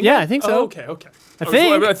dude? The main yeah, guy? I think so. Oh, okay. I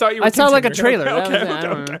think. I thought you were I saw like a continuing. trailer. Okay, That was- I okay,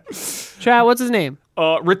 don't know. okay. Chad, what's his name?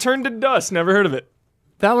 Return to Dust, never heard of it.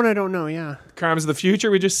 That one I don't know, yeah. Crimes of the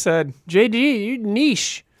Future, we just said. JG, you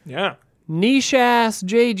niche. Yeah. Niche ass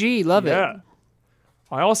JG. Love Yeah. it.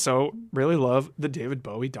 I also really love the David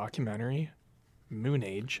Bowie documentary, Moon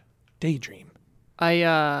Age Daydream. I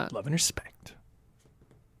Love and respect.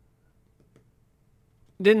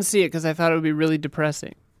 didn't see it because I thought it would be really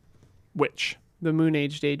depressing. Which? The Moon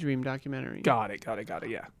Age Daydream documentary. Got it,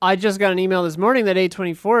 yeah. I just got an email this morning that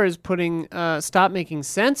A24 is putting Stop Making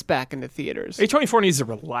Sense back into theaters. A24 needs to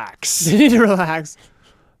relax. They need to relax.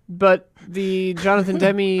 But the Jonathan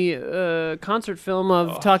Demme concert film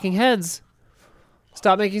of Talking Heads,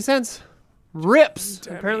 Stop Making Sense, rips.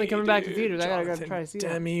 Apparently coming back to theaters. I gotta go try to see that.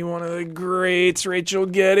 Demi, one of the greats. Rachel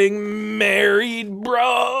getting married,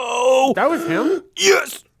 bro. That was him?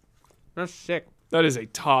 Yes. That's sick. That is a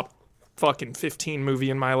top fucking 15 movie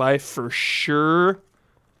in my life for sure.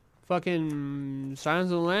 Fucking Silence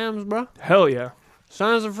of the Lambs, bro. Hell yeah.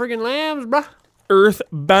 Silence of freaking Lambs, bro.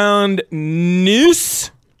 Earthbound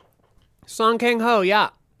News. Song Kang Ho, yeah.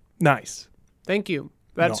 Nice. Thank you.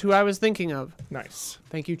 That's who I was thinking of. Nice.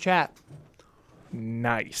 Thank you, chat.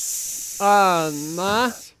 Nice.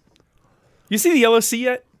 You You see the Yellow Sea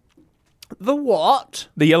yet? the what?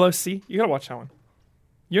 The Yellow Sea? You gotta watch that one.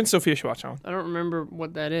 You and Sophia should watch that one. I don't remember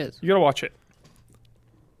what that is. You gotta watch it.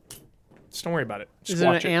 Just don't worry about it. Just Is it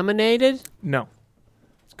watch animated? No.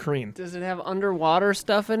 It's Korean. Does it have underwater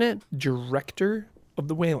stuff in it? Director of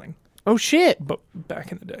The Wailing. Oh shit! But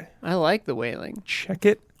back in the day. I like The Wailing. Check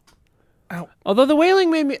it out. Although The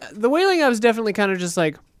Wailing I was definitely kind of just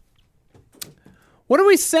like, What are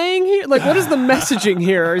we saying here? Like, what is the messaging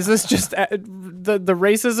here? Is this just the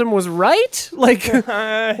racism was right? Like, what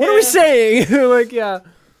are we saying? Like, yeah.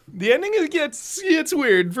 The ending gets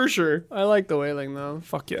weird for sure. I like The Wailing though.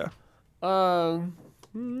 Fuck yeah. All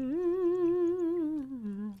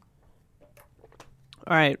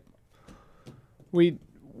right. We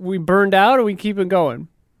burned out, or we keep it going?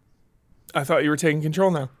 I thought you were taking control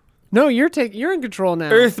now. No, you're in control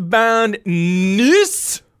now.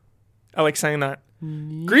 Earthboundness. I like saying that.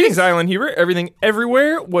 Greetings, Island Hubert. Everything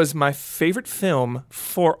Everywhere was my favorite film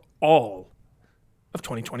for all of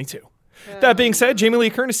 2022. That being said, Jamie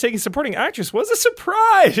Lee Curtis taking supporting actress was a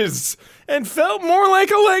surprise and felt more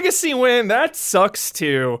like a legacy win. That sucks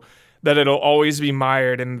too, that it'll always be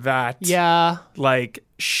mired in that. Yeah. Like,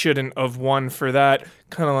 shouldn't have won for that.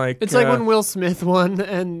 Kind of like... It's like when Will Smith won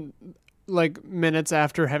and... like minutes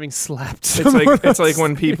after having slapped it's like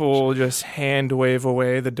when people just hand wave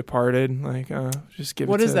away The Departed, like just give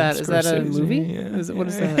what it is to that? Is that a Scorsese. movie? Yeah. What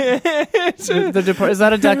is that? Is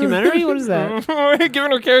that a documentary? What is that?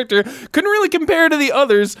 Given her character, couldn't really compare to the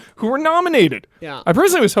others who were nominated. Yeah. I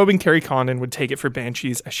personally was hoping Carrie Condon would take it for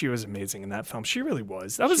Banshees, as she was amazing in that film. She really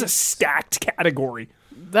was. That was a stacked category.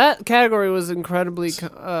 That category was incredibly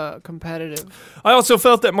competitive. I also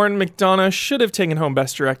felt that Martin McDonagh should have taken home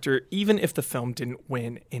Best Director, even if the film didn't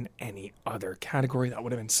win in any other category. That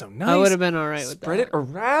would have been so nice. I would have been all right with that. Spread it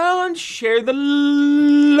around, share the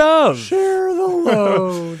love. Share the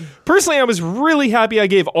load. Personally, I was really happy I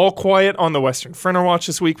gave All Quiet on the Western Front a watch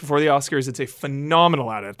this week before the Oscars. It's a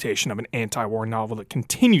phenomenal adaptation of an anti-war novel that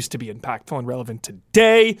continues to be impactful and relevant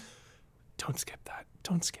today. Don't skip that.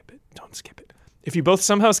 Don't skip it. Don't skip it. If you both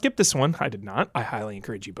somehow skipped this one, I did not. I highly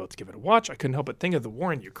encourage you both to give it a watch. I couldn't help but think of the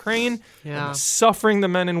war in Ukraine and the suffering the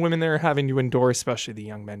men and women there are having to endure, especially the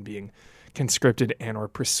young men being conscripted and or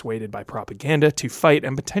persuaded by propaganda to fight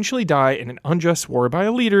and potentially die in an unjust war by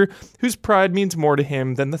a leader whose pride means more to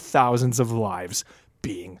him than the thousands of lives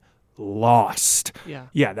being lost.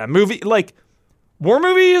 Yeah, that movie, like, war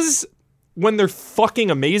movies, when they're fucking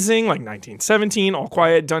amazing, like 1917, All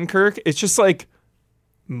Quiet, Dunkirk, it's just like,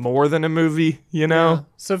 more than a movie, you know? Yeah.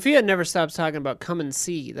 Sophia never stops talking about Come and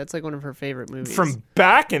See. That's like one of her favorite movies. From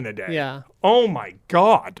back in the day. Yeah. Oh my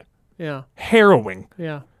God. Yeah. Harrowing.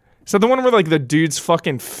 Yeah. So the one where like the dude's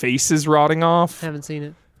fucking face is rotting off? Haven't seen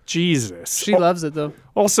it. Jesus. She loves it though.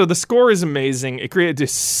 Also, the score is amazing. It created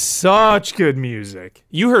such good music.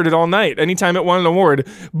 You heard it all night. Anytime it won an award.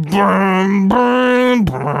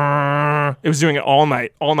 It was doing it all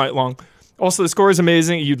night long. Also, the score is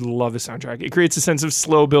amazing. You'd love the soundtrack. It creates a sense of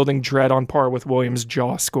slow-building dread on par with Williams'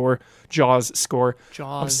 Jaws score.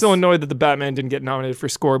 I'm still annoyed that the Batman didn't get nominated for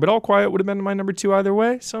score, but All Quiet would have been my number 2 either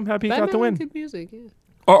way, so I'm happy he got the win. Good music, yeah.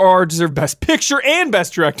 RR deserved Best Picture and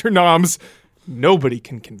Best Director noms. Nobody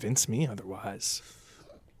can convince me otherwise.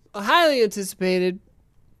 Highly anticipated.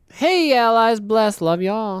 Hey, allies, bless. Love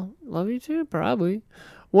y'all. Love you too, probably.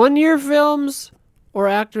 1 year films... or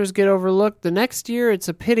actors get overlooked. The next year, it's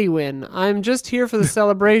a pity win. I'm just here for the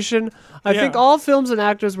celebration. I think all films and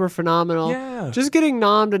actors were phenomenal. Yeah. Just getting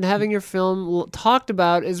nommed and having your film talked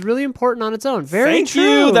about is really important on its own. Very Thank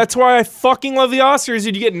true. you. That's why I fucking love the Oscars.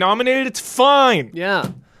 If you get nominated, it's fine.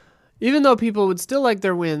 Yeah. Even though people would still like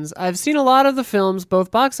their wins, I've seen a lot of the films, both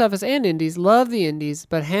box office and indies, love the indies,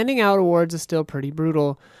 but handing out awards is still pretty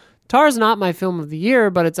brutal. Tar's not my film of the year,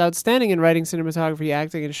 but it's outstanding in writing, cinematography,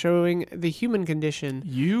 acting, and showing the human condition.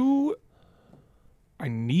 I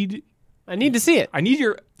need to see it. I need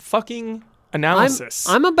your fucking analysis.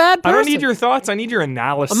 I'm a bad person. I don't need your thoughts. I need your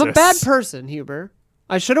analysis. I'm a bad person, Huber.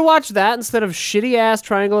 I should have watched that instead of shitty-ass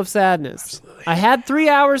Triangle of Sadness. Absolutely. I had 3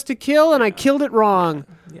 hours to kill, and I killed it wrong,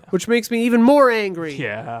 which makes me even more angry.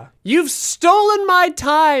 Yeah. You've stolen my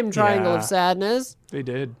time, Triangle of Sadness. They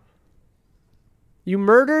did. You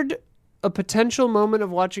murdered a potential moment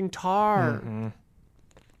of watching Tar. Mm-hmm.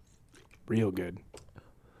 Real good.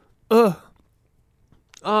 So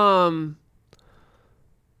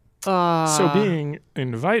being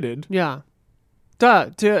invited. Yeah.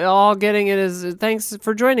 To all getting it is thanks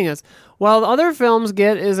for joining us. While other films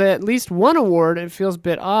get is at least one award, it feels a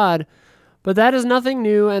bit odd, but that is nothing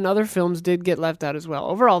new, and other films did get left out as well.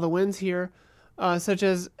 Overall, the wins here, such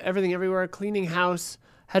as Everything Everywhere, Cleaning House,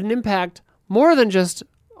 had an impact more than just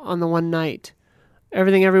on the one night.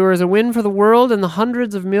 Everything Everywhere is a win for the world and the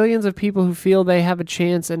hundreds of millions of people who feel they have a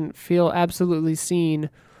chance and feel absolutely seen.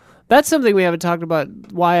 That's something we haven't talked about,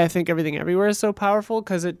 why I think Everything Everywhere is so powerful,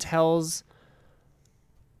 because it tells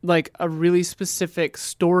like a really specific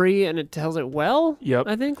story and it tells it well. Yep.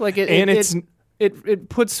 I think like it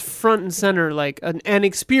puts front and center like an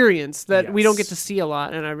experience that we don't get to see a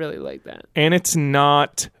lot, and I really like that. And it's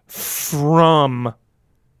not from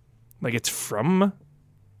Like, it's from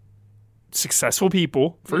successful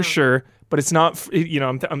people for sure, but it's not.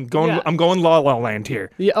 I'm going La La Land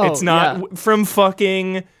here. Yeah, it's not from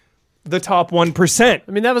fucking the top 1%.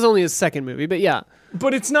 I mean, that was only his second movie, but yeah.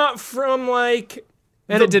 But it's not from like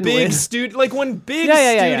And the it didn't big win. like when big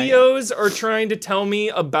Yeah. studios are trying to tell me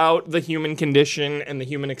about the human condition and the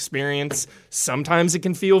human experience. Sometimes it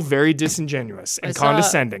can feel very disingenuous and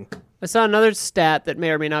condescending. I saw another stat that may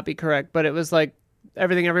or may not be correct, but it was like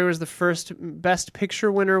Everything Everywhere was the first Best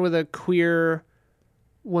Picture winner with a queer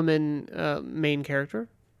woman main character,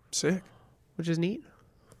 Sick. which is neat.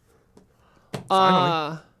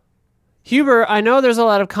 Finally. Huber, I know there's a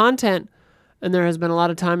lot of content, and there has been a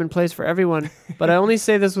lot of time and place for everyone, but I only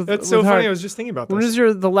say this with That's with so heart. funny. I was just thinking about When this. is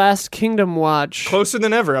your The Last Kingdom watch? Closer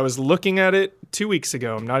than ever. I was looking at it 2 weeks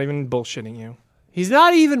ago. I'm not even bullshitting you. He's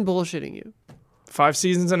not even bullshitting you. 5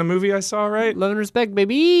 seasons in a movie I saw, right? Love and respect,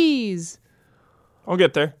 babies. I'll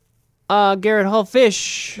get there. Garrett Hall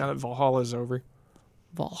Fish. Now that Valhalla's over.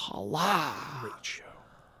 Valhalla. Great show.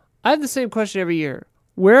 I have the same question every year.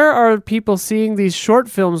 Where are people seeing these short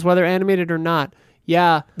films, whether animated or not?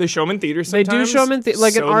 Yeah, They show them in theaters they sometimes. do show them in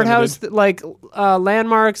like an So art house, limited. like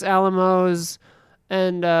Landmarks, Alamos,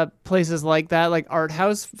 and places like that. Like art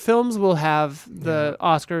house films will have the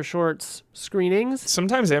Oscar shorts screenings.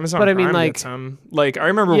 Sometimes Amazon But I mean, Prime like- gets them. Like, I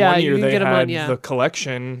remember Yeah, one you year can they get 'em had on, yeah. the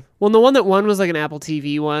collection. Well, the one that won was like an Apple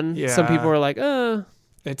TV one. Some Yeah. people were like,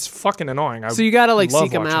 It's fucking annoying. So you got to like love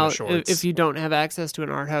seek them watching the out shorts. if you don't have access to an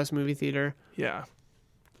art house movie theater. Yeah.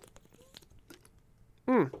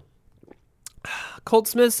 Colt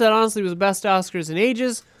Smith said, honestly, it was the best Oscars in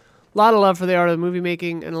ages. A lot of love for the art of the movie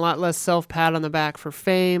making and a lot less self-pat on the back for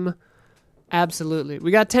fame. Absolutely.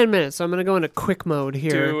 We got 10 minutes, so I'm going to go into quick mode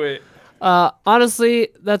here. Do it. Honestly,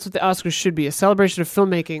 that's what the Oscars should be. A celebration of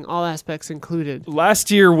filmmaking, all aspects included.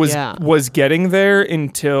 Last year Yeah. was getting there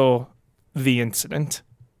until the incident.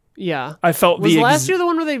 Yeah. I felt Was the last year the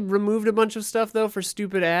one where they removed a bunch of stuff, though, for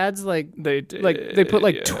stupid ads? Like they did, they put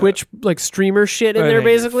like yeah. Twitch, like streamer shit in I there, think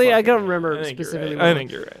you're basically? I fucking can't right. remember I think you're specifically. right. what I it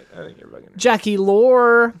think you're right. I think you're fucking right. Jackie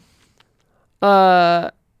Lore.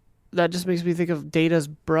 That just makes me think of Data's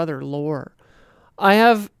brother, Lore. I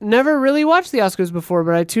have never really watched the Oscars before,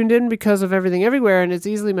 but I tuned in because of Everything Everywhere, and it's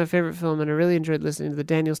easily my favorite film, and I really enjoyed listening to the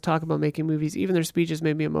Daniels talk about making movies. Even their speeches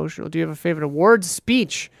made me emotional. Do you have a favorite awards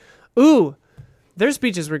speech? Ooh, their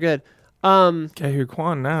speeches were good. Ke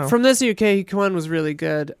Kwan now. From this year, Ke Kwan was really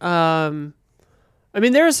good. I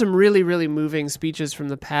mean, there are some really, really moving speeches from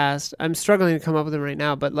the past. I'm struggling to come up with them right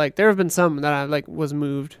now, but like there have been some that I like was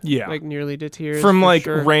moved, Yeah. like nearly to tears. From for like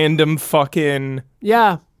sure. random fucking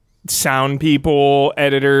Yeah, sound people,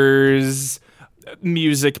 editors,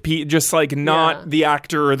 music just like not Yeah. the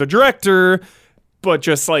actor or the director, but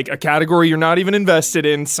just like a category you're not even invested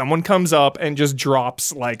in. Someone comes up and just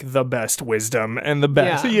drops like the best wisdom and the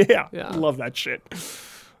best. Yeah. Yeah. Love that shit.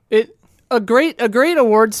 a great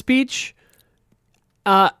award speech.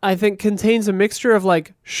 I think contains a mixture of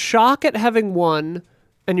like shock at having won,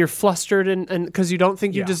 and you're flustered and because you don't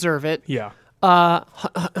think you Yeah. deserve it. Yeah.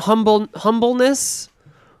 Humbleness,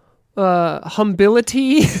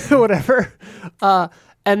 humility, whatever,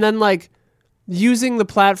 and then like using the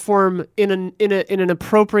platform in an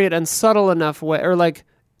appropriate and subtle enough way, or like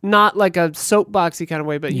not like a soapboxy kind of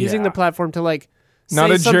way, but using Yeah. the platform to like Not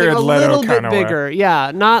say a something Jared a Leto little bit kinda way. bigger.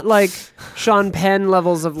 Yeah, not like Sean Penn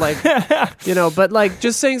levels of like, but like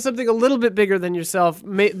just saying something a little bit bigger than yourself.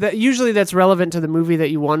 That usually that's relevant to the movie that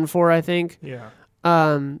you won for, I think. Yeah.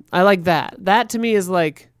 I like that. That to me is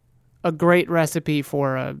like a great recipe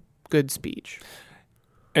for a good speech.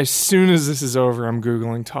 As soon as this is over, I'm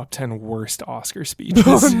Googling top 10 worst Oscar speeches.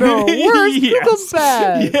 Oh no, worst. Yes. Google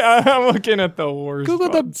best. Yeah, I'm looking at the worst. Google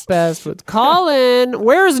the ones. best ones. Colin,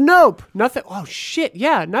 where's Nope? Nothing. Oh shit.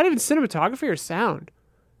 Yeah, not even cinematography or sound.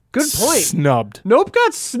 Good point. Snubbed. Nope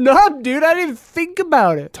got snubbed, dude. I didn't even think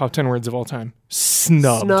about it. Top 10 words of all time.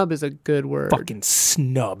 Snubbed. Snub is a good word. Fucking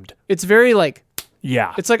snubbed. It's very like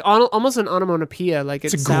Yeah. it's like almost an onomatopoeia. Like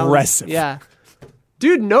It's sounds- aggressive. Yeah.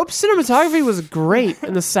 Dude, Nope cinematography was great,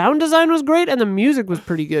 and the sound design was great, and the music was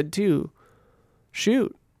pretty good too.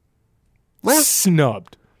 Shoot. Well,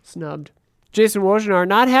 Snubbed. snubbed. Jason Wojnar,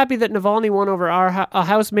 not happy that Navalny won over A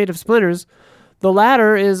House Made of Splinters. The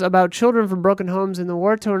latter is about children from broken homes in the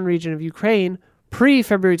war-torn region of Ukraine,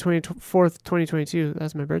 pre-February 24th, 2022.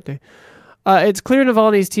 That's my birthday. It's clear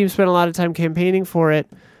Navalny's team spent a lot of time campaigning for it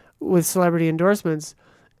with celebrity endorsements.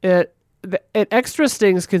 It extra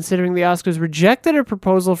stings considering the Oscars rejected a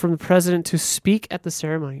proposal from the president to speak at the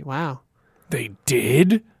ceremony. Wow. They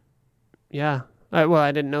did? Yeah. Well,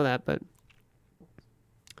 I didn't know that, but...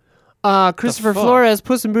 Christopher fuck? Flores,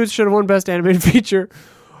 Puss in Boots should have won Best Animated Feature.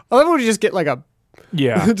 I love when you just get like a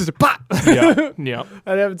Yeah. just a pop. Yeah. Yeah.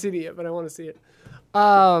 I haven't seen it yet, but I want to see it.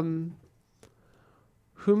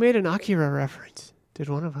 Who made an Akira reference? Did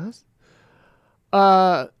one of us?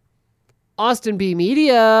 Austin B.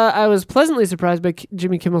 Media. I was pleasantly surprised by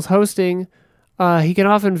Jimmy Kimmel's hosting. He can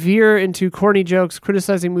often veer into corny jokes,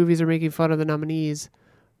 criticizing movies or making fun of the nominees.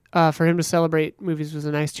 For him to celebrate movies was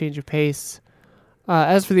a nice change of pace.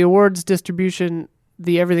 As for the awards distribution,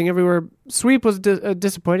 the Everything Everywhere sweep was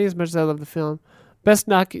disappointing as much as I love the film. Best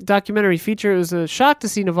documentary feature, it was a shock to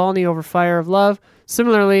see Navalny over Fire of Love.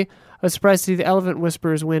 Similarly, I was surprised to see The Elephant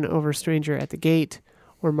Whisperers win over Stranger at the Gate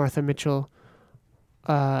or Martha Mitchell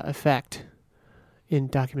Effect in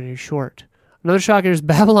documentary short. Another shocker is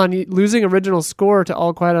Babylon losing original score to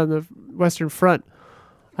All Quiet on the Western Front.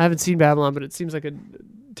 I haven't seen Babylon, but it seems like a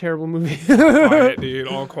terrible movie. Quiet, dude.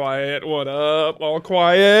 All quiet. What up? All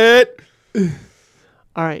quiet.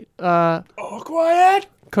 All right. All quiet.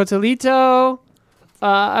 Cotelito.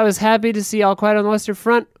 I was happy to see All Quiet on the Western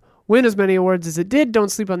Front win as many awards as it did. Don't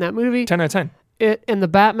sleep on that movie. 10 out of 10. It and The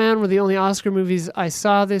Batman were the only Oscar movies I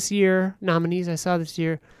saw this year, nominees I saw this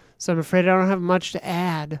year, so I'm afraid I don't have much to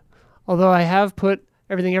add. Although I have put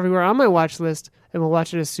Everything Everywhere on my watch list, and will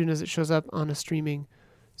watch it as soon as it shows up on a streaming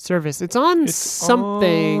service. It's on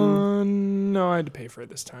something. No, I had to pay for it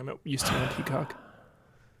this time. It used to be on Peacock.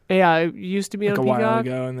 Yeah, it used to be Like on a while Peacock.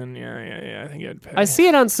 ago, and then, yeah, I think you had to pay. I see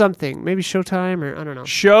it on something, maybe Showtime or I don't know.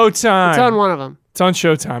 Showtime. It's on one of them. It's on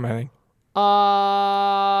Showtime, I think.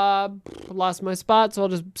 Lost my spot, so I'll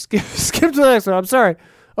just skip to the next one. I'm sorry.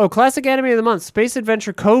 Oh, Classic Anime of the Month, Space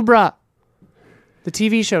Adventure Cobra. The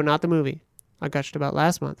TV show, not the movie. I gushed about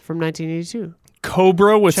last month from 1982.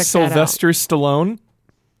 Cobra with Check that Sylvester Stallone.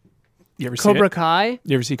 You ever see Cobra it? Kai?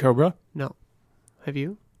 You ever see Cobra? No. Have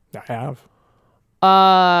you? I have.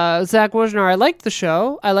 Zach Wojnar, I liked the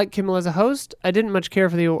show. I like Kimmel as a host. I don't much care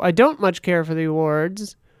for the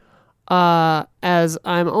awards. As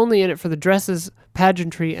I'm only in it for the dresses,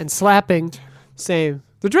 pageantry, and slapping. Same.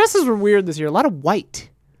 The dresses were weird this year. A lot of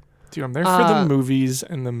white. Dude, I'm there for the movies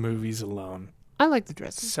and the movies alone. I like the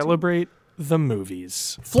dresses. Celebrate the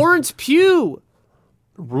movies. Florence Pugh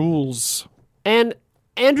Rules. and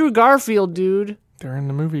Andrew Garfield, dude, They're in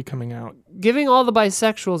the movie coming out. giving all the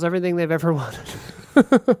bisexuals everything they've ever wanted.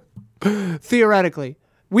 Theoretically.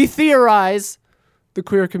 We theorize, the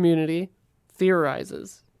queer community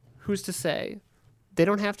theorizes. Who's to say? They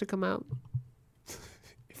don't have to come out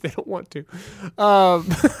if they don't want to.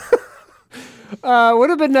 Would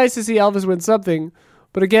have been nice to see Elvis win something,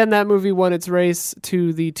 but again, that movie won its race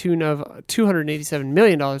to the tune of $287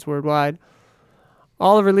 million worldwide.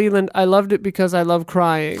 Oliver Leland, I loved it because I love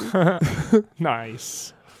crying.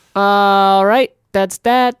 Nice. All right, that's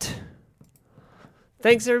that.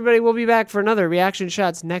 Thanks, everybody. We'll be back for another Reaction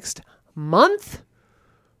Shots next month.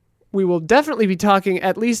 We will definitely be talking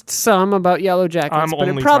at least some about Yellow Jackets, but it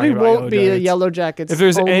only probably talking about won't be a Yellow Yellow Jackets. If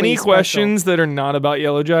there's only any special. questions that are not about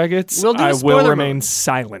Yellow Jackets, We'll do a I spoiler will mode. remain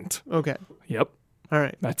silent. Okay. Yep. All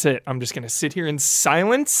right. That's it. I'm just going to sit here in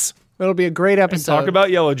silence It'll be a great and episode. talk about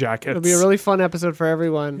Yellow Jackets. It'll be a really fun episode for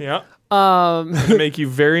everyone. Yeah. To make you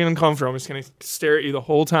very uncomfortable. I'm just going to stare at you the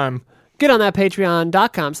whole time. Get on that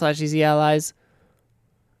patreon.com/easyallies.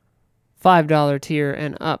 $5 tier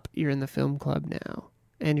and up. You're in the film club now.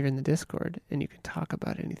 And you're in the Discord. And you can talk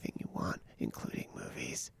about anything you want, including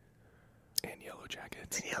movies. And Yellow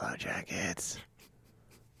Jackets. And Yellow Jackets.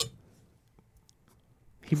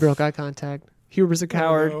 He broke eye contact. Huber's a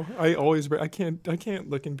coward. I always I can't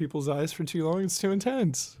look in people's eyes for too long. It's too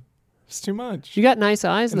intense. It's too much. You got nice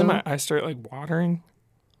eyes, And though. then my eyes start like watering.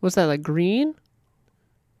 What's that, like green?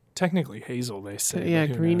 Technically hazel, they say. Yeah,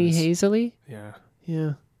 but who greeny, knows? hazily. Yeah.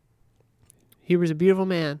 Yeah. Huber's a beautiful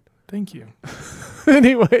man. Thank you.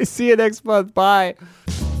 Anyway, see you next month. Bye.